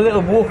have a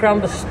little walk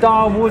around the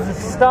Star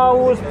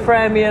Wars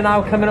premiere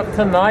now coming up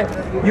tonight.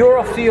 You're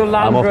off to your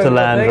Land Rover. I'm off to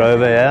Land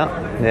Rover.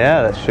 Yeah.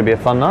 That should be a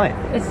fun night.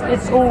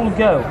 It's all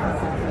go.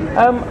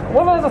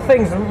 One of the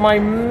things my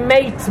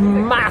mate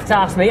Matt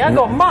asked me,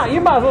 Matt, you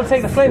might as well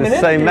take the flaming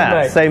interview,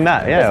 Same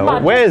Matt, yeah.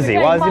 Where is he?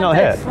 Why is he not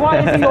here? Why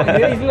is he not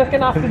here? He's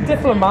looking after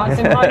diplomats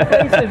in high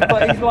places,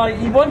 but he's like,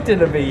 he wanted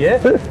to be here.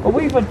 But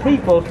we've had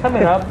people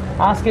coming up,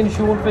 asking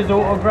Sean for his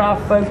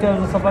autograph,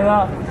 photos and stuff like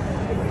that.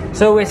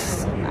 So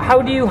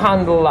how do you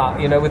handle that,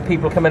 with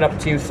people coming up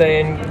to you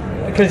saying,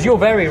 because you're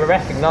very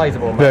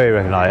recognisable, man. Very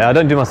recognisable. I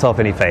don't do myself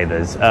any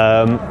favours.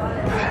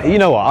 You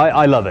know what?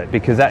 I love it,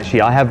 because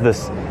actually I have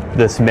this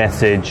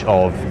message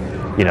of,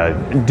 you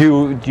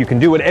can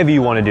do whatever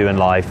you want to do in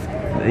life.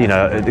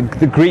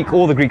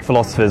 All the Greek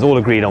philosophers all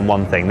agreed on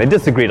one thing. They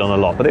disagreed on a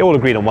lot, but they all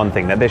agreed on one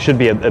thing, that there should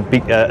be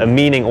a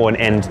meaning or an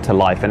end to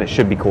life, and it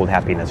should be called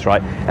happiness,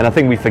 right? And I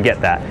think we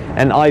forget that.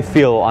 And I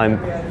feel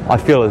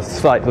as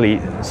slightly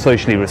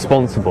socially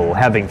responsible,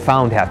 having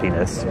found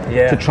happiness,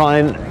 to try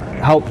and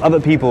help other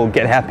people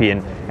get happy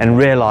and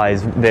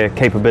realize their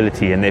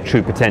capability and their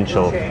true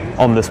potential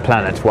on this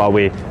planet while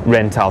we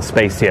rent our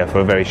space here for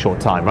a very short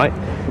time, right?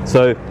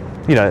 So,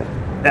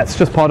 that's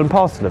just part and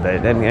parcel of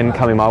it and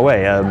coming my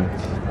way.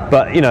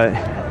 But,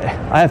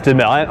 I have to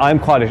admit, I'm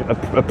quite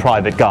a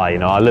private guy.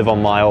 I live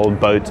on my old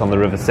boat on the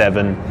River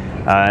Severn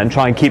and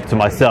try and keep to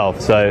myself.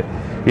 So,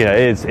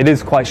 it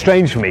is quite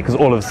strange for me, because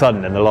all of a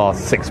sudden in the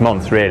last 6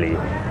 months, really,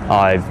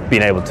 I've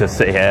been able to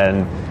sit here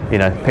and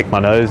pick my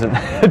nose and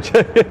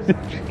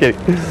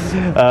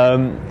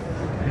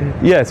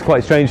it's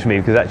quite strange for me,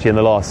 because actually in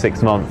the last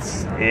 6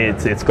 months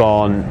it's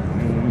gone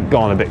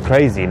a bit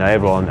crazy.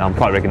 I'm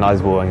quite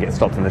recognisable and get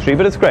stopped in the street,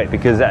 but it's great,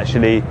 because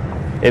actually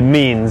it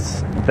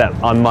means that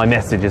my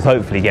message is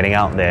hopefully getting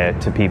out there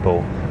to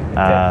people,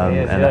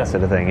 that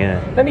sort of thing.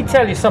 Let me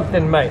tell you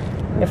something, mate.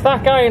 If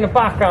that guy in the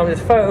background is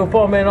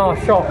photobombing our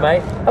shop,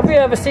 mate, have you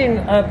ever seen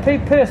a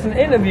person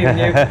interviewing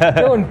you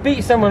go and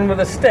beat someone with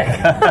a stick?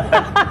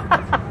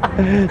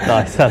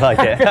 Nice, I like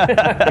it.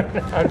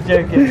 I'm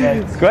joking,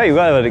 mate. It's great.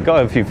 We've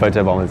got a few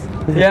photobombers.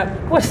 Yeah.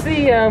 What's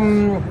the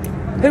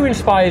who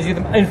inspires you?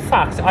 In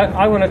fact,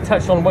 I want to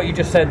touch on what you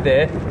just said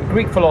there.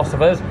 Greek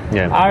philosophers,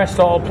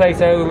 Aristotle,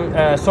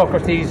 Plato,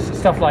 Socrates,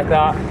 stuff like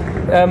that.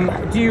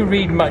 Do you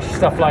read much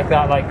stuff like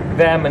that, like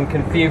them and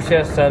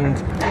Confucius and?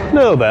 A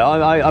little bit.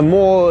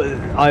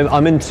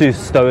 I'm into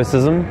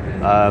Stoicism.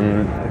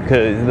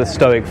 The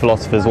Stoic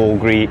philosophers all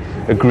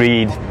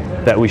agreed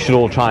that we should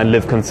all try and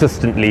live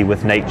consistently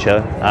with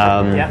nature.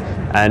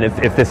 And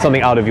if there's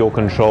something out of your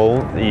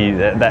control,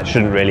 that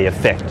shouldn't really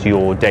affect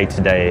your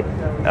day-to-day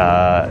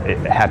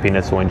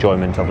happiness or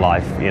enjoyment of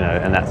life,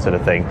 and that sort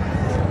of thing.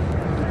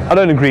 I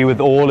don't agree with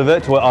all of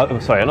it.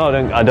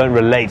 I don't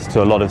relate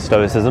to a lot of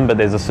stoicism, but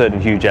there's a certain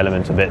huge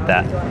element of it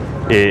that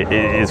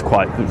is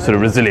quite sort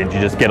of resilient. You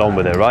just get on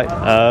with it, right?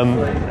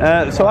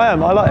 So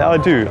I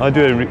do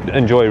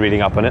enjoy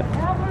reading up on it,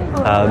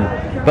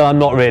 but I'm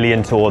not really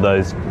into all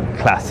those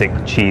classic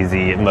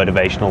cheesy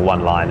motivational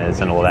one-liners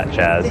and all that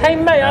jazz. Hey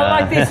mate, I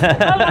like this.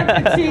 I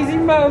like the cheesy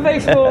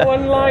motivational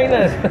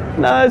one-liners.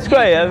 No, it's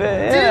great.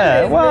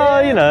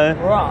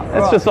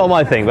 It's just not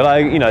my thing.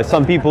 But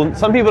some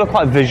people are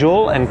quite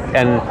visual and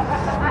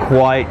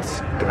quite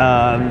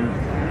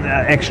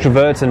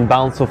extrovert and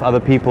bounce off other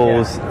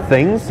people's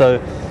things. So,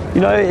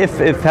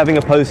 if having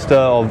a poster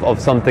of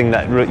something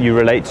that you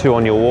relate to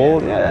on your wall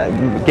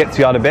gets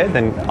you out of bed,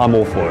 then I'm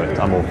all for it.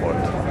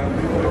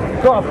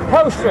 Got a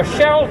poster of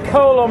Cheryl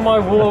Cole on my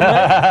wall,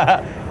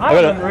 mate. I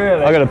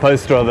got a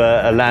poster of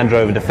a Land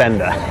Rover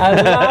Defender. A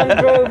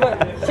Land Rover,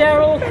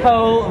 Cheryl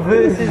Cole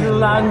versus a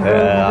Land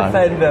Rover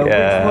Defender.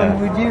 Which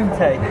one would you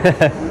take?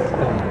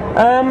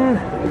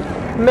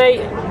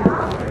 Mate,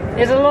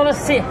 there's a lot of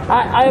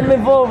I'm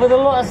involved with a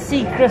lot of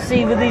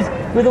secrecy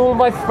with all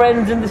my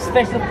friends and the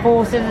special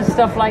forces and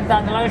stuff like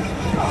that.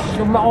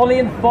 Ollie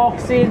and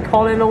Foxy and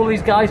Colin, all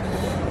these guys.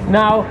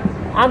 Now,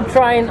 I'm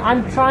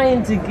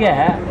trying to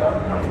get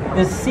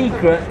the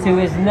secret to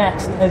his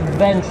next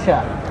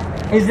adventure.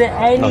 Is there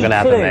any clue? Not gonna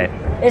happen, mate.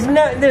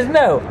 There's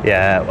no.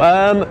 Yeah.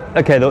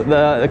 Okay.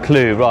 The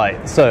clue,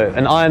 right? So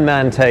a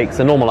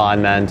normal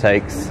Iron Man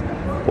takes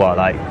what,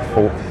 like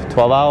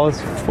 12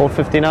 hours,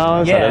 15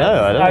 hours? Yeah. I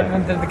don't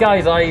know.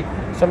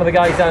 Some of the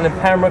guys down in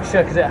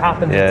Pembrokeshire, because it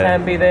happened in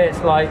Tenby there,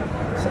 it's like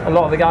a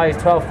lot of the guys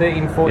 12,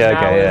 13, 14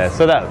 hours. Yeah.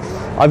 So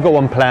I've got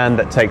one plan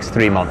that takes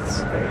 3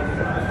 months.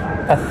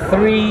 A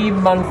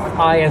 3-month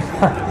Iron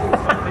Man.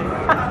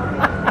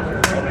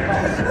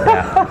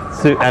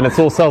 And it's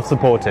all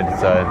self-supported,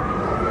 so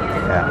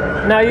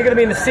yeah. Now you're going to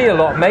be in the sea a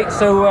lot, mate,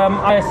 so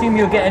I assume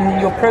you're getting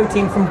your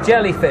protein from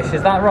jellyfish,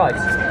 is that right?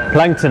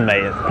 Plankton,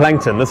 mate.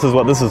 Plankton, this is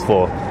what this is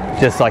for.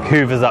 Just like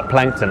hoovers up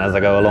plankton as I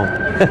go along.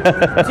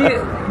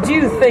 do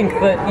you think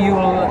that you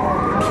will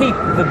keep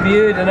the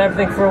beard and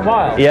everything for a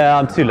while? Yeah,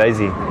 I'm too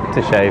lazy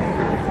to shave.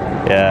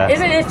 Yeah. Is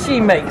it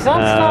itchy, mate? 'Cause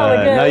I'm starting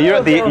to get... No,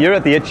 you're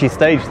at the itchy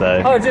stage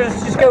though. Oh,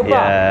 just go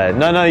back?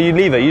 Yeah. No, you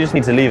leave it. You just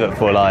need to leave it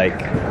for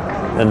like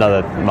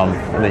another month,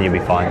 and then you'll be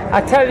fine.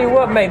 I tell you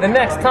what, mate. The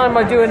next time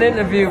I do an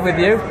interview with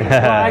you, we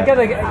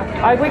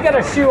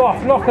gotta shoe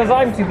off. Not because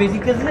I'm too busy,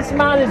 because this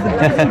man is the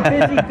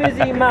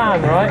busy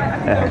man, right?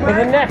 But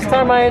the next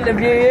time I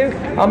interview you,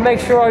 I'll make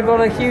sure I've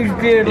got a huge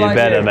beard like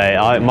you. You better, mate.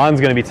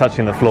 Mine's going to be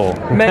touching the floor.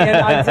 Mate,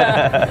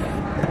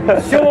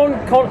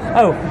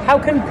 how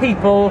can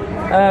people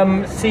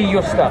see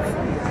your stuff?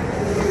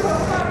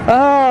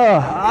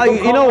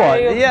 You know what?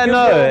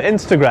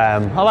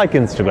 Instagram. I like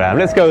Instagram.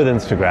 Let's go with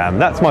Instagram.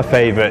 That's my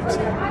favourite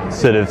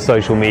sort of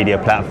social media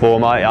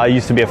platform. I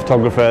used to be a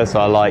photographer, so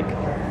I like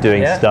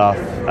doing stuff.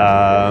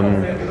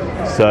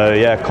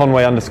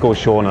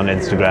 Conway_Sean on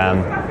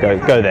Instagram.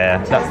 Go there.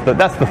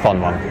 That's the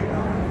fun one.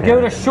 Yeah.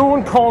 Go to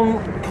Sean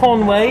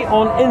Conway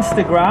on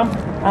Instagram,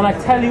 and I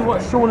tell you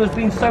what, Sean has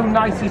been so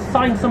nice. He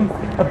signed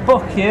a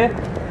book here.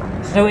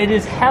 So it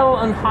is Hell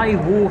and High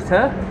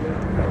Water.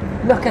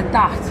 Look at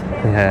that.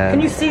 Yeah.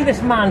 Can you see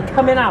this man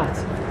coming out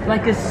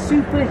like a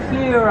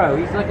superhero?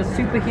 He's like a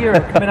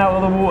superhero coming out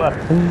of the water.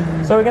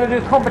 So we're going to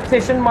do a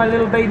competition. My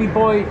little baby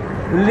boy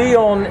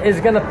Leon is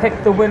going to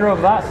pick the winner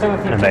of that. So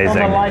if you click on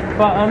the like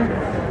button,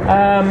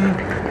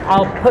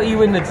 I'll put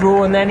you in the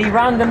draw, and then he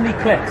randomly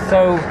clicks.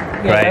 So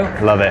Great.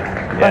 Love it.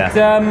 Yeah.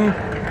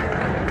 But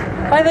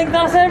I think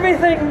that's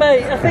everything,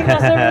 mate. I think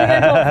that's everything I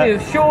got for you.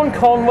 Sean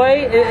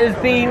Conway, it has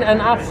been an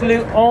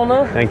absolute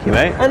honour. Thank you,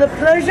 mate. And a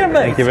pleasure,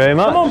 mate. Thank you very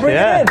much. Come on, bring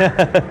it in.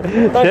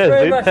 Thanks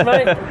very much,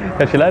 mate.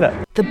 Catch you later.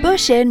 The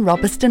Bush Inn,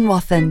 Robeston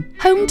Wathen,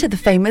 home to the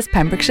famous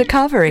Pembrokeshire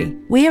Carvery.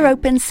 We are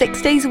open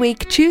 6 days a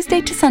week,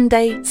 Tuesday to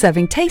Sunday,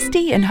 serving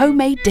tasty and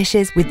homemade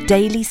dishes with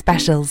daily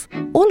specials.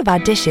 All of our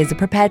dishes are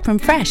prepared from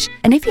fresh,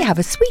 and if you have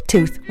a sweet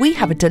tooth, we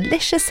have a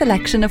delicious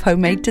selection of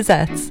homemade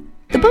desserts.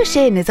 The Bush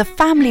Inn is a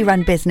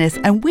family-run business,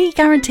 and we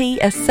guarantee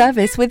a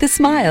service with a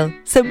smile.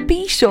 So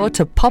be sure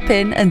to pop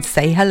in and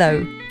say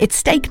hello. It's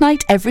steak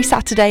night every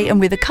Saturday, and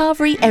with a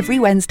carvery every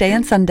Wednesday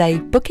and Sunday.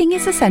 Booking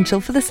is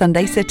essential for the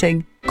Sunday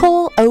sitting.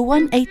 Call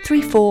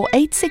 01834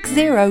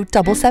 860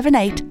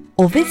 778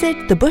 or visit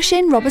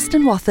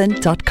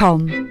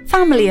thebushinnrobestonwathen.com.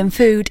 Family and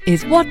food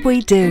is what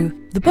we do.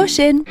 The Bush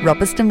Inn,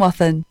 Robeston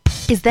Wathen.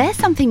 Is there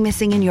something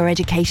missing in your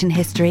education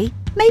history?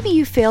 Maybe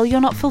you feel you're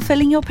not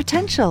fulfilling your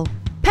potential.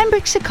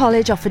 Pembrokeshire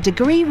College offer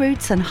degree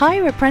routes and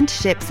higher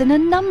apprenticeships in a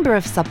number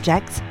of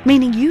subjects,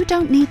 meaning you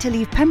don't need to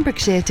leave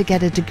Pembrokeshire to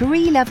get a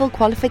degree-level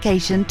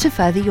qualification to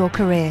further your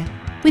career.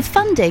 With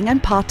funding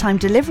and part-time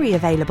delivery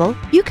available,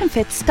 you can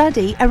fit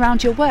study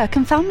around your work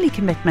and family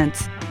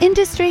commitments.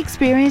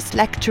 Industry-experienced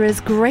lecturers,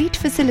 great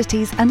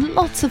facilities and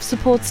lots of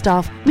support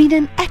staff mean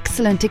an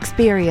excellent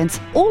experience,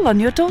 all on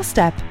your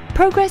doorstep.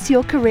 Progress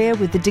your career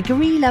with a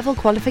degree-level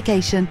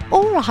qualification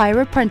or a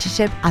higher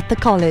apprenticeship at the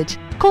college.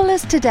 Call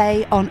us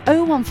today on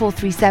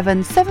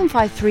 01437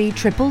 753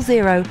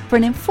 000 for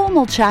an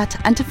informal chat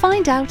and to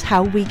find out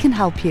how we can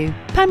help you.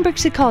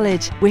 Pembrokeshire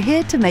College, we're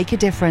here to make a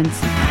difference.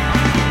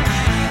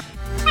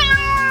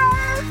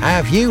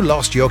 Have you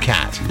lost your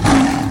cat?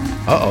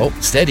 Uh-oh,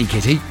 steady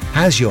kitty.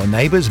 Has your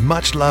neighbour's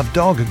much-loved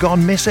dog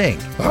gone missing?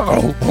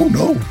 Uh-oh, oh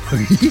no.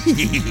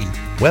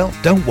 Well,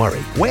 don't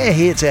worry, we're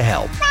here to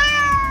help.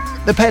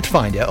 The Pet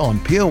Finder on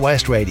Pure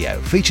West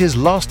Radio features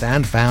lost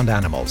and found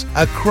animals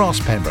across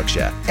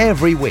Pembrokeshire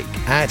every week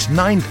at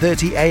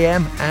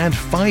 9:30am and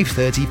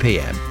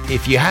 5:30pm.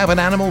 If you have an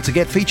animal to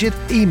get featured,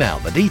 email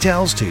the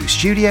details to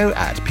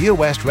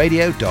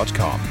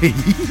studio@purewestradio.com.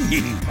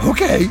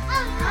 Okay.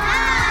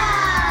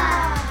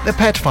 The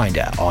Pet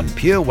Finder on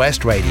Pure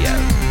West Radio.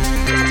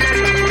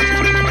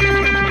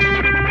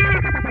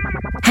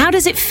 How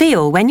does it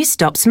feel when you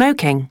stop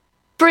smoking?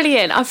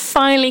 Brilliant, I've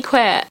finally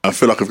quit. I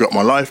feel like I've got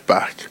my life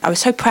back. I was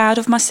so proud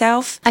of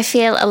myself. I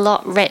feel a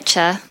lot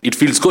richer. It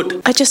feels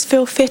good. I just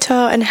feel fitter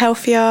and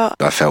healthier.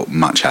 I felt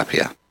much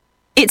happier.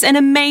 It's an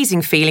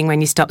amazing feeling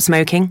when you stop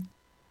smoking.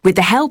 With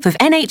the help of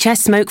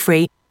NHS Smoke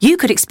Free, you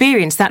could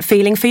experience that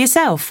feeling for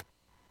yourself.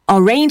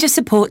 Our range of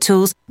support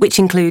tools, which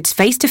includes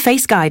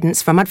face-to-face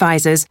guidance from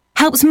advisors,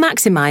 helps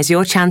maximise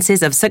your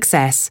chances of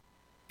success.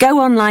 Go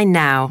online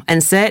now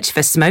and search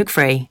for Smoke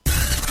Free.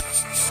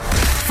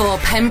 For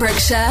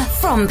Pembrokeshire,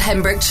 from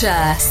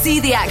Pembrokeshire. See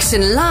the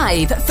action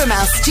live from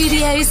our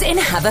studios in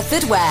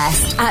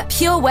Haverfordwest at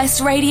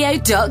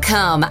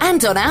purewestradio.com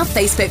and on our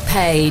Facebook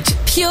page,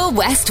 Pure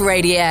West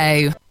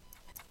Radio.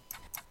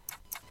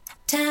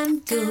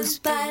 Time goes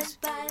by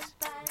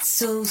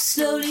so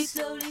slowly.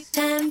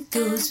 Time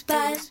goes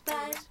by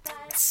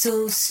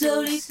so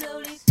slowly.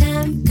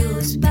 Time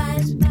goes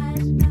by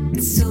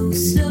so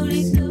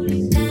slowly.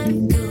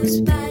 Time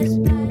goes by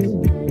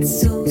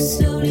so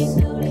slowly.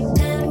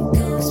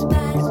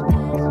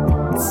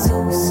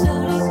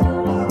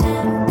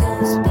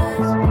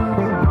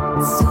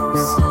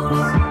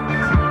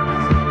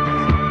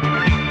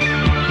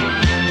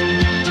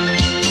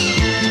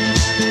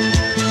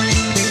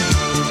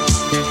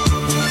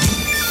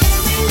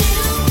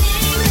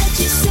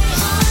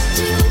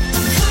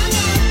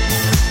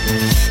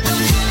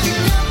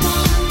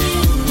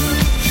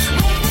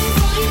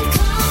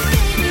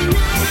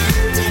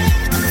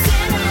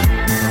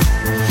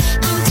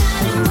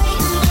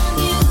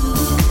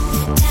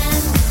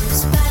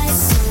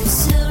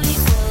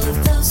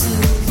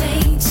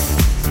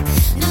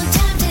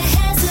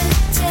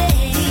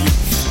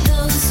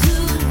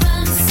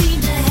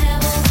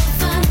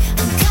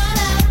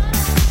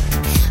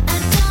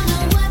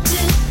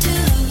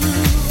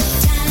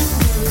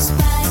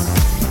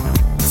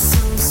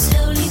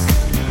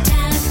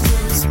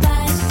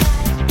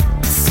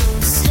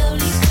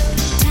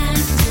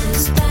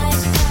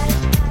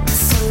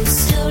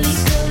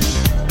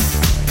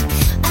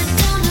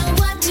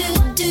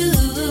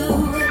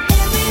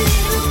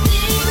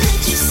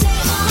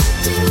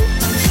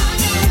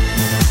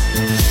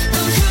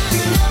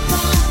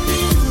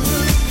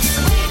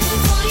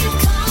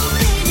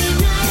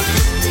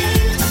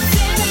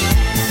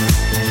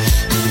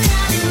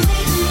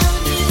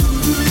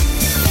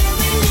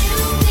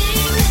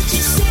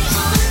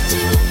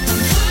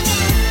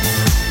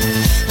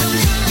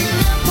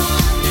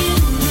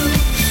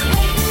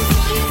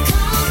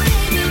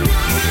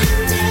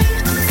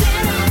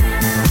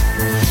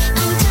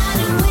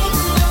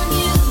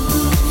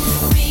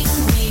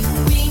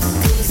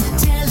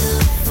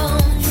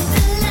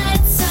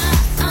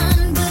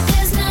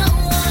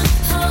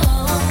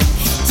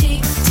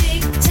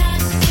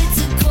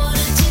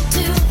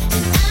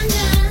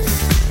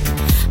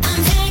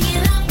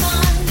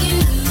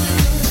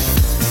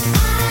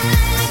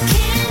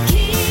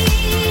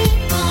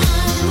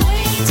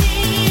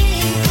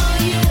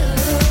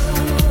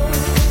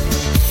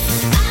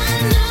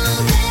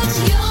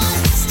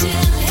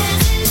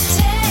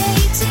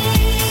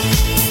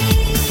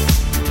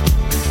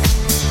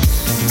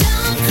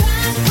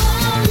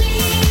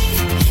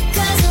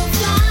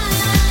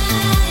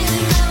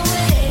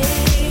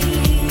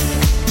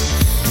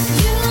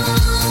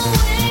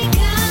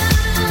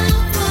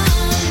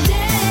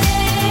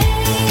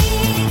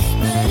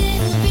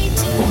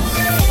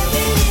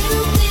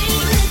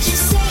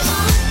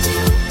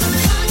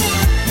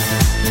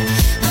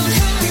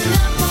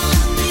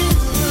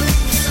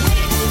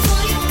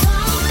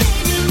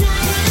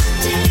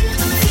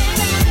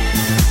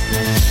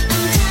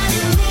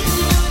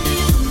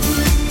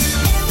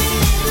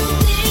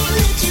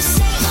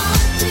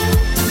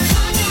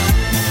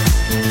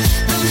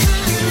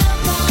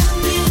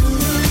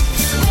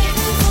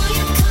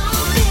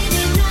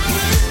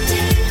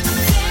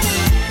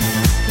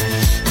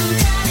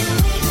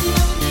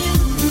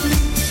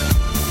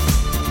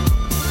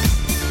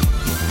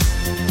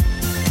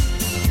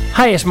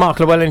 Hi, it's Mark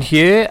Llewhellin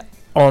here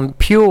on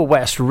Pure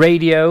West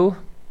Radio,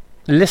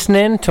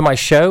 listening to my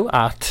show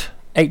at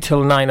 8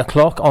 till 9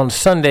 o'clock on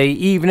Sunday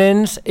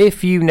evenings.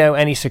 If you know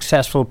any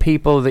successful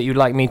people that you'd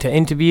like me to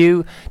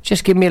interview,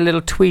 just give me a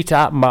little tweet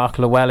at Mark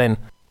Llewhellin.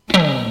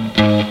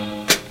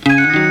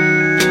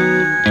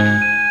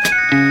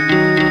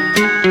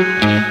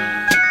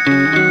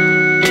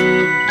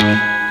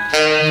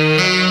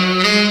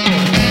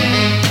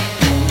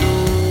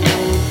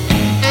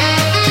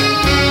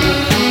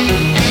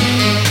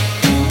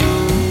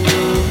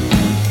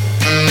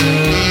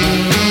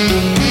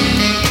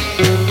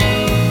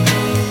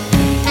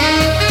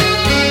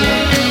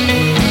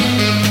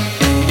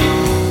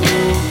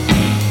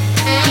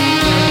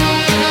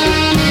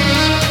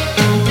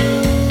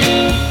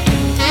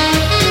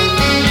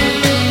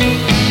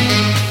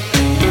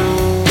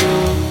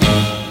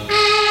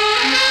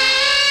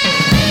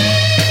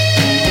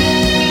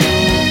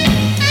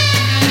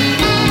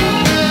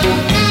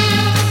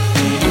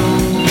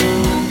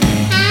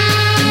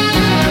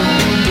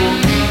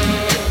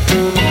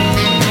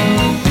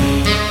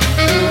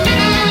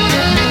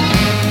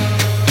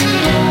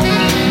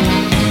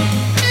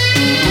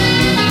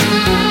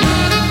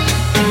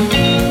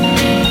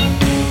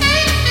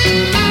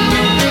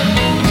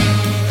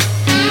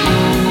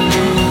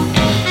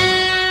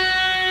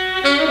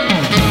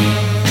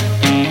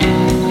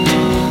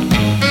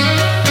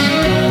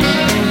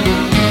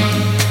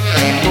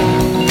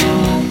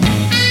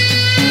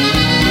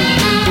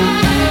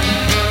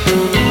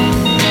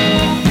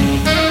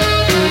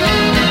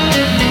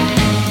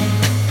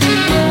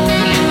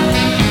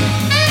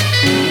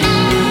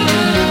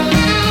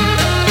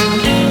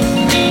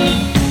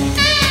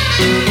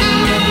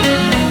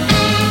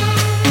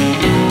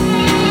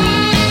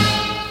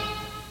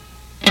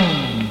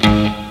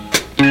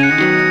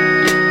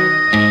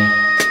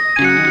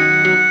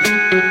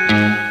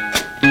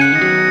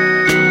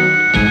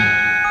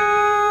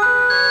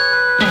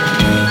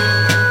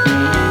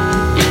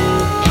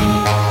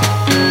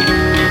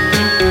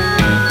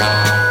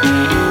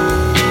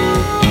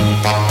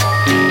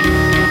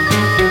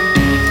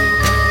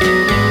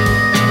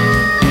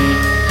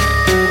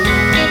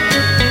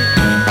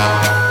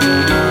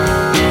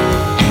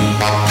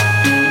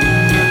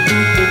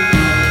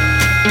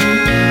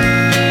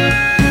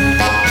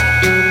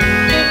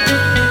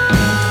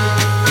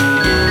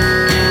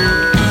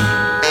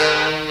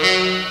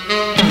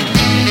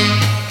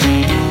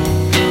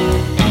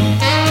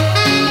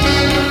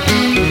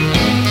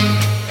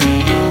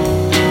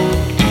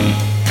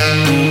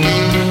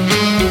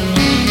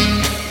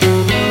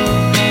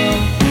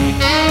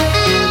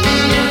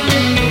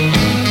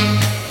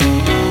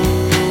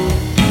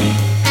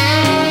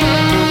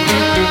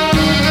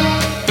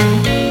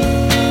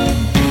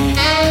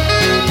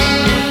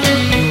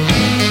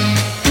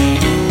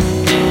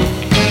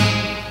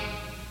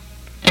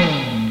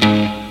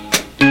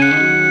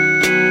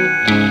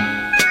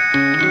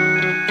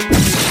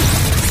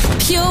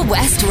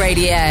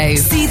 Radio.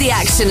 See the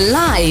action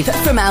live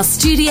from our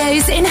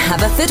studios in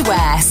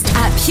Haverfordwest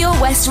at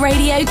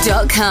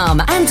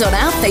purewestradio.com and on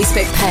our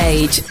Facebook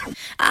page.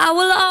 I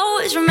will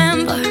always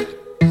remember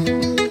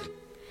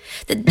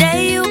the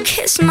day you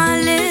kissed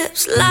my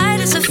lips, light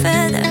as a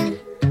feather.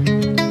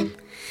 And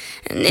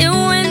it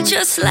went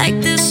just like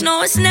this.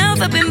 No, it's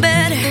never been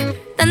better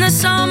than the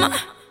summer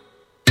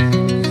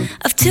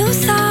of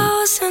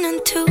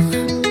 2002.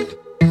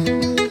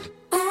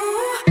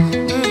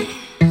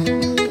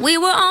 We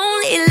were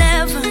only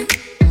 11,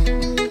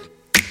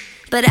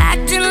 but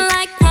acting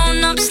like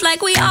grown-ups,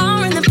 like we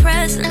are in the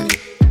present.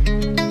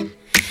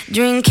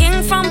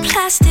 Drinking from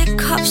plastic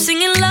cups,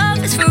 singing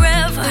love is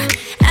forever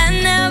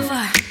and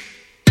never.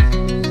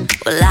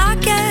 Well, I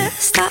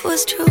guess that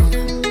was true.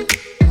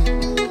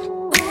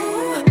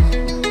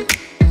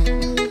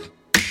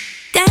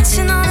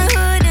 Dancing on the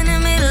hood in the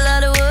middle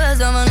of the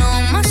woods of an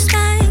old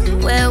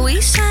Mustang, where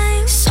we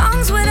sang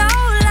songs with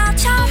all our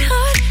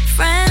childhood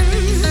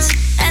friends.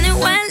 And it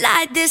went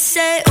like this,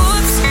 say,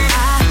 oops,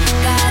 I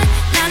got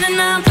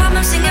 99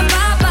 problems singing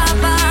bye, bye,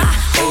 bye.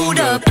 Hold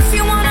up, if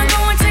you wanna go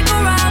and take a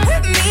ride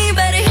with me,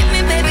 better hit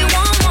me, baby,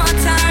 one more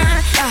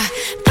time.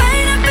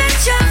 Paint a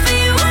picture for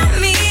you and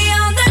me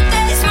on the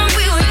days when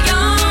we were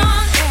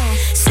young,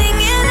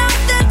 singing off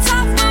the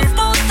top of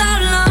both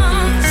our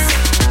lungs.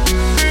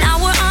 Now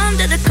we're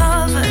under the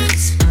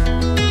covers.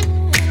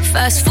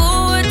 Fast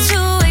forward to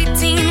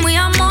 18, we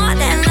are more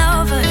than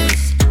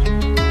lovers.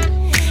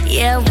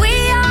 Yeah, we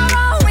are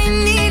all we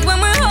need when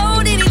we're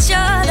holding each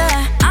other.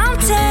 I'm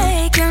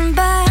taken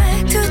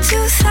back to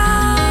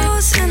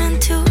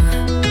 2002.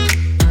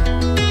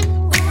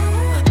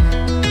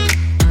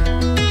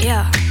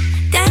 Yeah,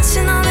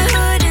 dancing on the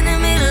hood in the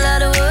middle of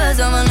the woods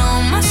of an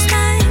old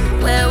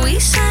Mustang, where we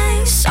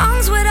sang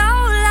songs with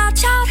all our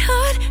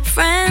childhood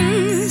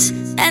friends.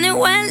 And it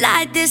went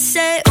like this,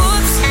 say,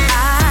 oops,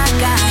 I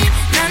got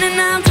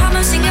 99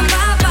 problems singing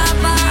bye, bye,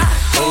 bye.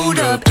 Hold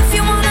up, if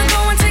you wanna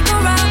go and take a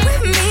ride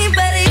with me,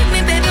 better hit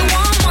me, baby,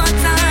 one more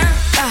time.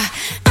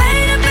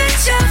 Paint a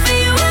picture for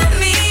you and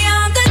me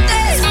on the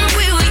days when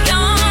we were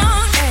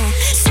young,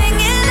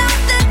 singing off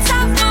the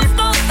top of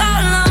both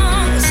our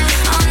lungs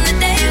on the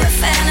day we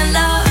fell in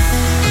love.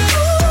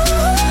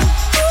 Ooh,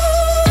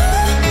 ooh,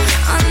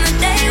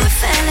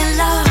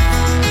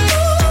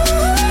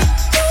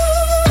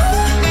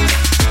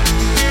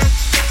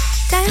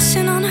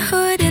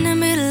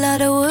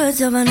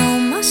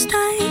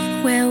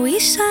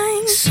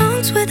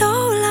 songs with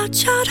all our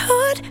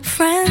childhood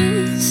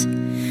friends.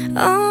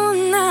 Oh,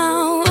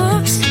 now,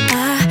 oops, I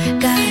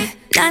got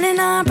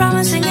 99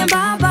 problems singing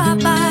bye, bye,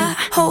 bye.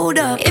 Hold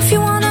up, if you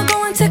wanna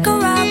go and take a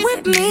ride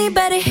with me,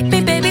 better hit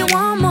me, baby,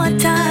 one more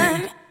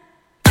time.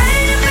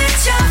 Paint a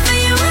picture for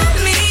you and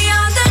me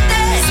on the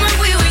days when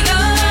we were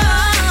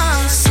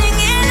young,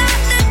 singing at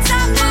the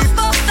top of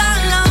both our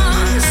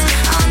lungs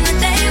on the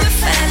day we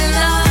fell in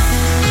love.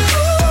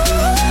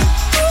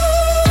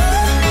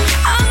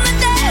 On the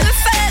day we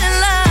fell in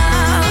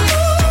love.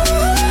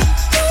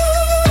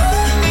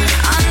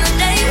 On the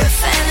day we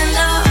fell in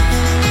love.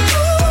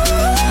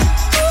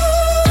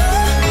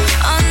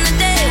 On the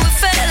day we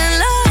fell in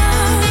love.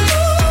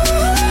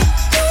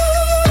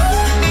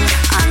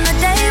 On the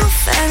day we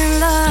fell in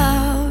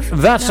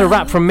love. That's a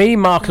wrap from me,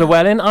 Mark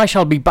Llewhellin. I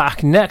shall be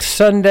back next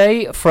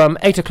Sunday from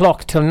 8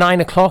 o'clock till 9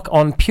 o'clock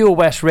on Pure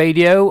West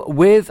Radio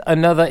with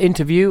another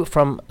interview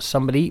from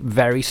somebody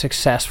very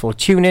successful.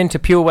 Tune in to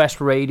Pure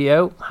West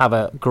Radio. Have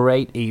a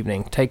great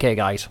evening. Take care,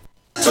 guys.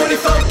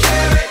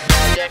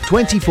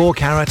 24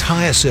 Carat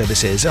Hire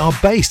Services are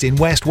based in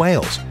West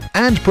Wales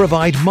and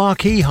provide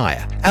marquee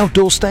hire,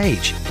 outdoor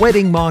stage,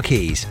 wedding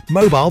marquees,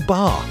 mobile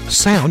bar,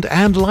 sound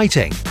and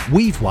lighting.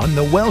 We've won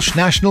the Welsh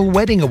National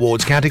Wedding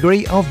Awards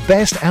category of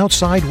Best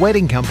Outside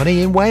Wedding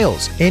Company in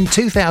Wales in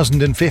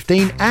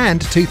 2015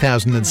 and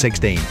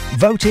 2016,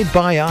 voted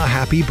by our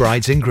happy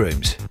brides and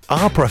grooms.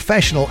 Our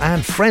professional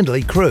and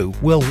friendly crew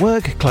will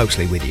work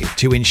closely with you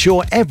to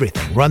ensure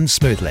everything runs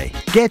smoothly.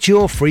 Get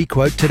your free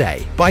quote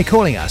today by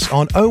calling us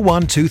on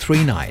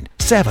 01239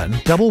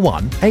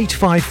 711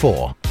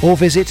 854 or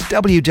visit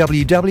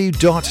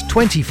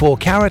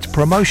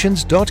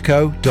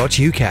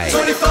www.24caratpromotions.co.uk.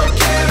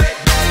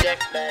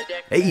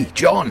 Hey,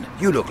 John,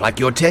 you look like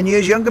you're 10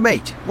 years younger,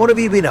 mate. What have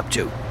you been up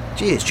to?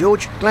 Cheers,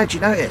 George. Glad you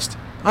noticed.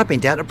 I've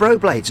been down to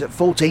Broblades at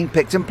 14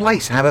 Picton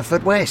Place,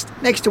 Haverfordwest,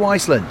 next to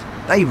Iceland.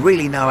 They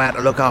really know how to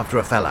look after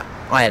a fella.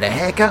 I had a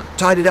haircut,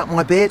 tidied up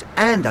my beard,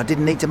 and I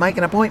didn't need to make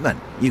an appointment.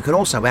 You can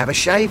also have a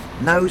shave,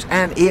 nose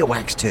and ear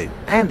wax too.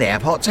 And they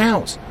have hot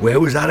towels.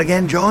 Where was that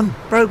again, John?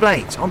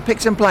 Broblades on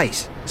Picton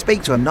Place.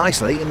 Speak to them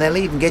nicely and they'll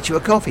even get you a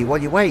coffee while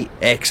you wait.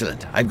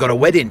 Excellent. I've got a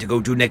wedding to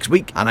go to next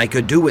week and I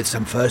could do with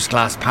some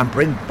first-class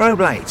pampering.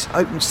 Broblades,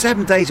 open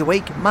 7 days a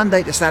week,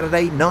 Monday to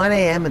Saturday, 9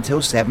 a.m.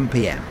 until 7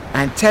 p.m.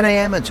 and 10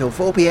 a.m. until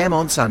 4 p.m.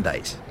 on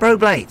Sundays.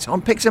 Broblades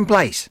on Picton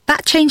Place.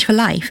 That Change for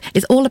Life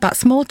is all about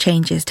small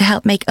changes to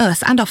help make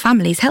us and our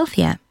families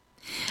healthier.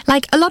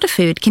 Like, a lot of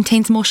food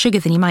contains more sugar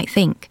than you might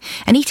think,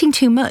 and eating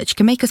too much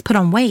can make us put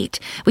on weight,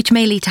 which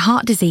may lead to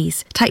heart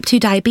disease, type 2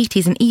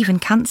 diabetes and even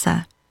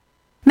cancer.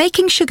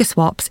 Making sugar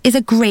swaps is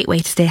a great way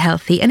to stay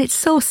healthy, and it's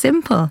so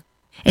simple.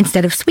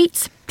 Instead of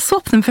sweets,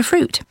 swap them for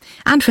fruit.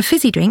 And for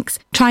fizzy drinks,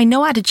 try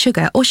no added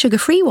sugar or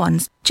sugar-free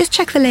ones. Just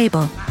check the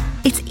label.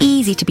 It's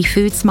easy to be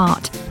food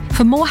smart.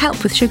 For more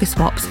help with sugar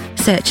swaps,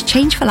 search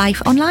Change for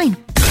Life online.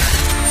 For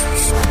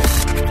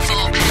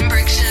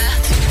Pembrokeshire,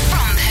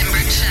 from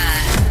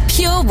Pembrokeshire,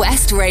 Pure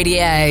West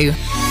Radio.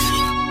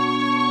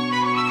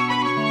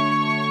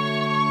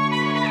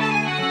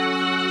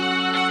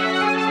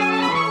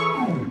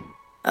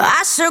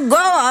 I should grow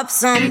up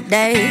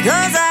someday,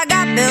 'cause I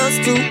got bills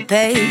to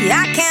pay.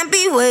 I can't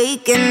be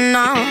waking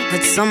up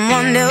at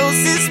someone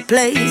else's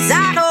place.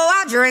 I know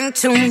I drink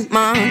too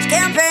much,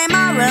 can't pay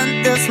my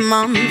rent this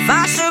month.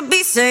 I should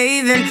be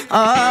saving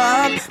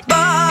up,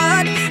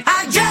 but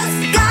I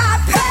just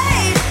got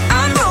paid.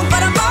 I'm broke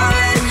but I'm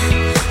boring,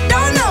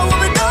 don't know where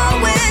we're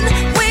going.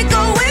 We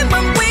go in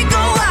when we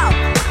go out.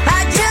 I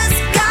just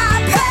got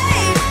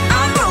paid.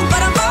 I'm broke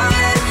but I'm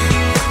boring,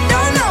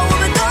 don't know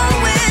where we're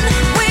going.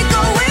 We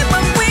go in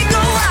when we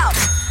go out.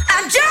 I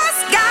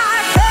just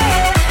got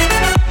paid.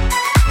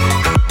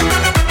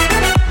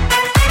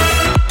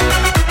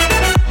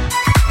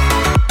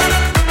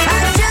 I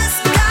just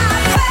got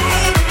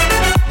paid.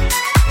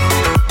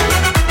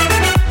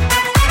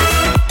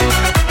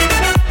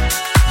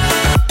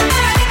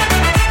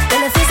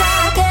 Well, it feels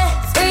like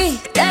every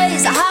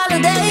day's a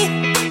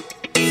holiday,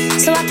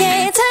 so I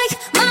can't take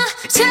my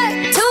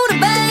check to the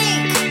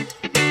bank.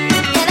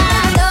 And I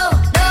know,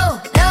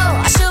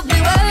 I should be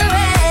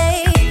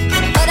worried,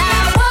 but I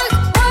work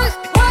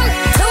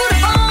to the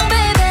bone,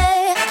 baby.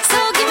 So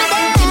give me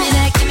that, give me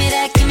that, give me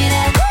that, give me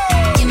that,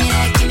 give me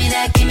that, give me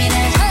that, give me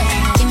that,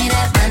 give me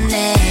that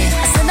money. I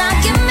said now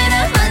give me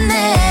that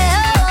money.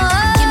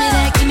 Give me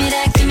that, give me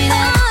that, give me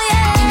that. Oh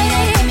yeah, give me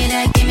that, give me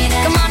that, give me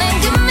that. Come on and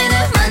give me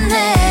that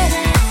money.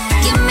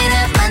 Give me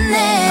that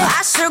money.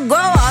 I should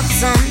grow up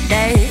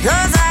someday,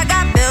 'cause I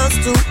got bills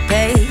to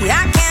pay. I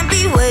can't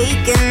be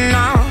waking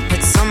up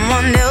at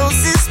someone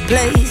else's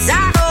place.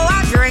 I know I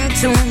drink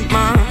too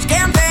much,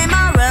 can't pay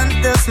my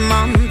rent this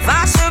month.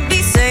 I should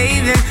be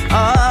saving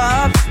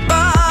up,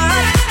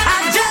 but I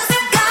just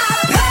got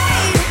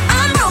paid.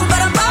 I'm broke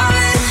but I'm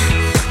boring,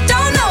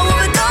 don't know where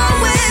we're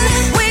going.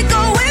 We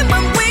go in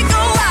when we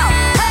go out.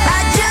 I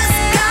just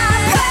got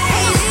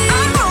paid.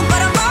 I'm broke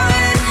but I'm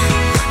boring,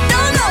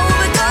 don't know where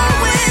we're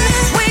going.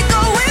 We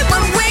go in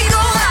when we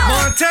go out.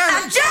 Montana. I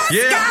just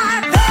Yeah.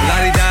 got paid.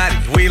 Lottie Dottie,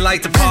 we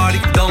like to party,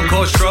 don't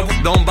cause trouble.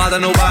 don't bother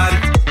nobody.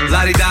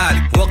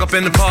 Lottie-dottie, walk up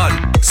in the party.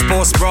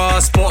 Sports bra,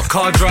 sport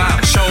car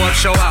drive. Show up,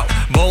 show out.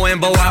 Bow in,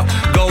 bow out.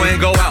 Go in,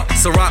 go out.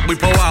 So rock, we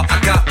pull out. I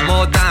got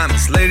more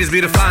diamonds. Ladies be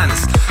the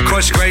finest.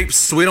 Crush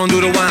grapes, we don't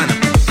do the wine.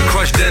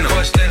 Crush dinner,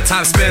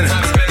 top spinner.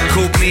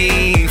 Coupe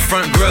mean,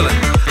 front grillin'.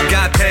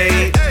 Got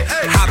paid,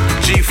 hop the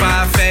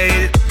G5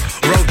 faded.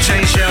 Rope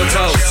chain, shell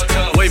toes.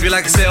 Wave you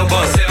like a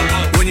sailboat.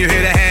 When you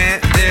hear the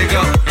hand, there you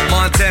go.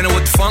 Montana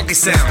with the funky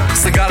sound.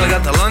 Sagala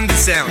got the London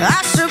sound.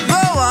 I should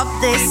grow up,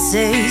 they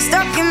say,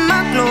 stuck in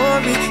my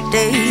glory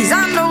days.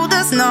 I know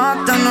there's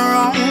nothing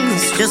wrong,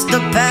 it's just a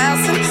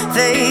passing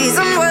phase.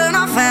 And when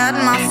I've had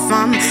my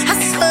fun, I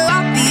swear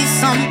I'll be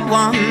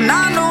someone.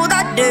 I know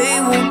that day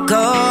will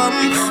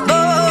come,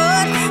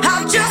 but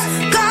I've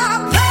just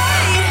got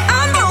paid.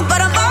 I know,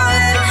 but I'm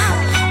falling.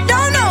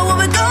 Don't know where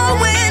we're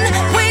going.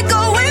 We're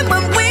going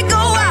when we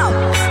go out.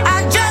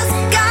 I just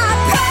got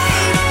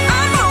paid.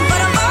 I know, but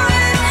I'm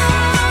falling.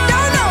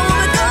 Don't know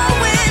where we're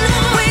going.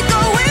 We're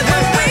going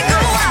when we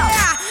go out.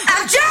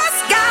 I just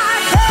got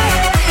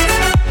paid.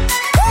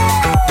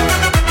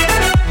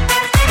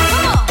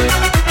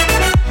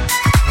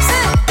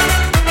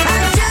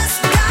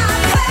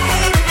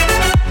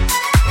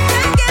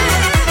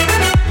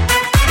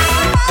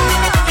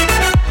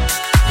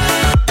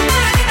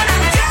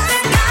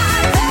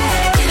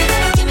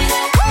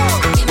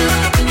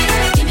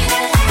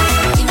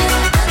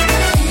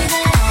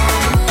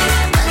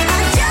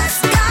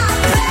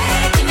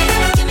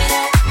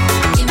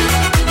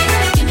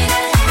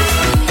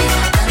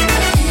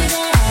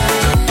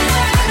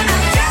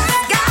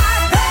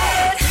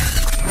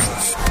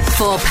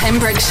 For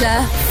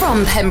Pembrokeshire,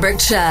 from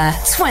Pembrokeshire,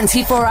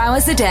 24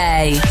 hours a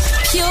day.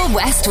 Pure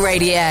West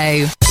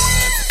Radio.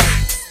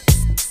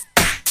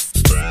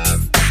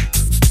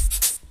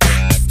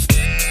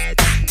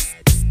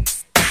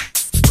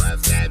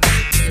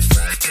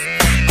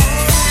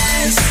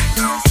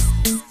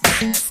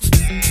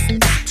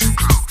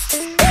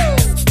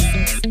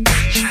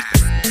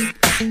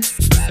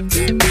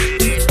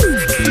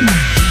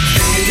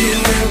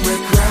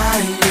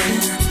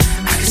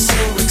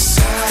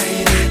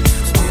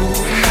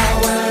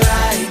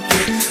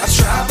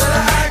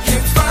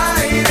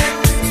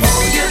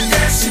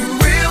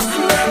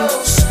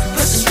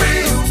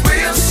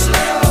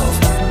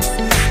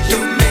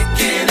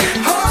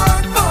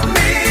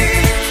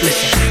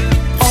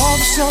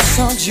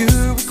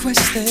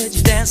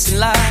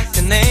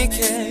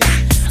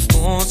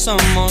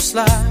 Almost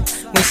like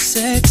we're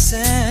sexy.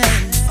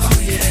 Oh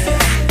yeah.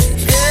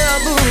 Yeah,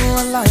 boo,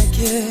 I like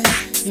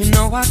it. You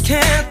know I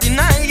can't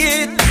deny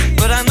it,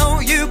 but I know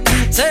you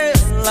can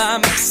tell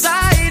I'm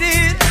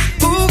excited.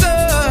 Ooh,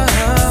 girl.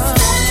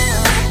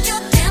 Like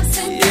you're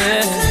dancing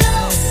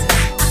close.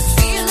 I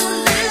feel a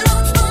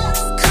little bump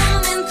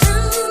coming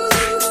through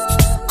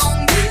on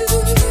you.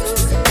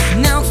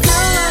 Now,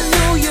 girl, I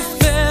know you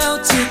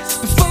felt it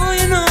before.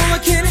 You know I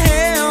can't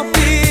help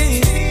it.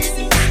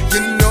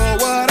 You know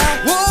what I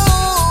want.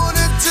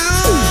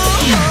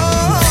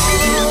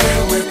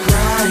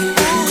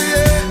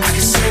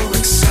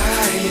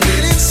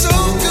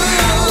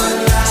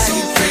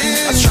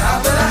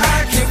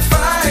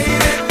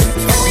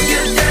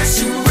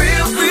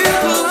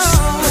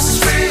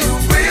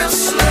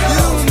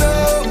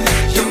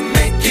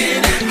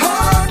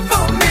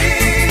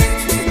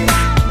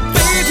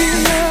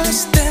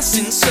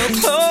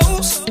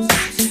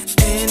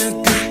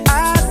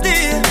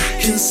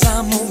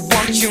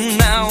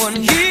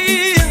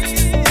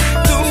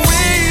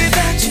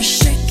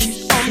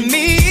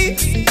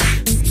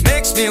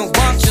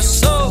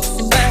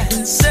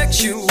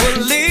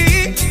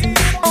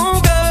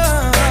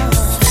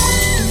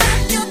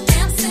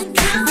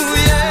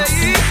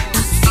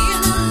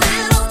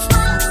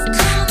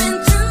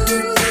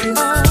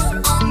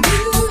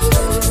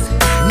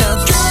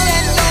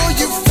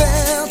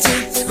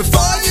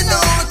 Before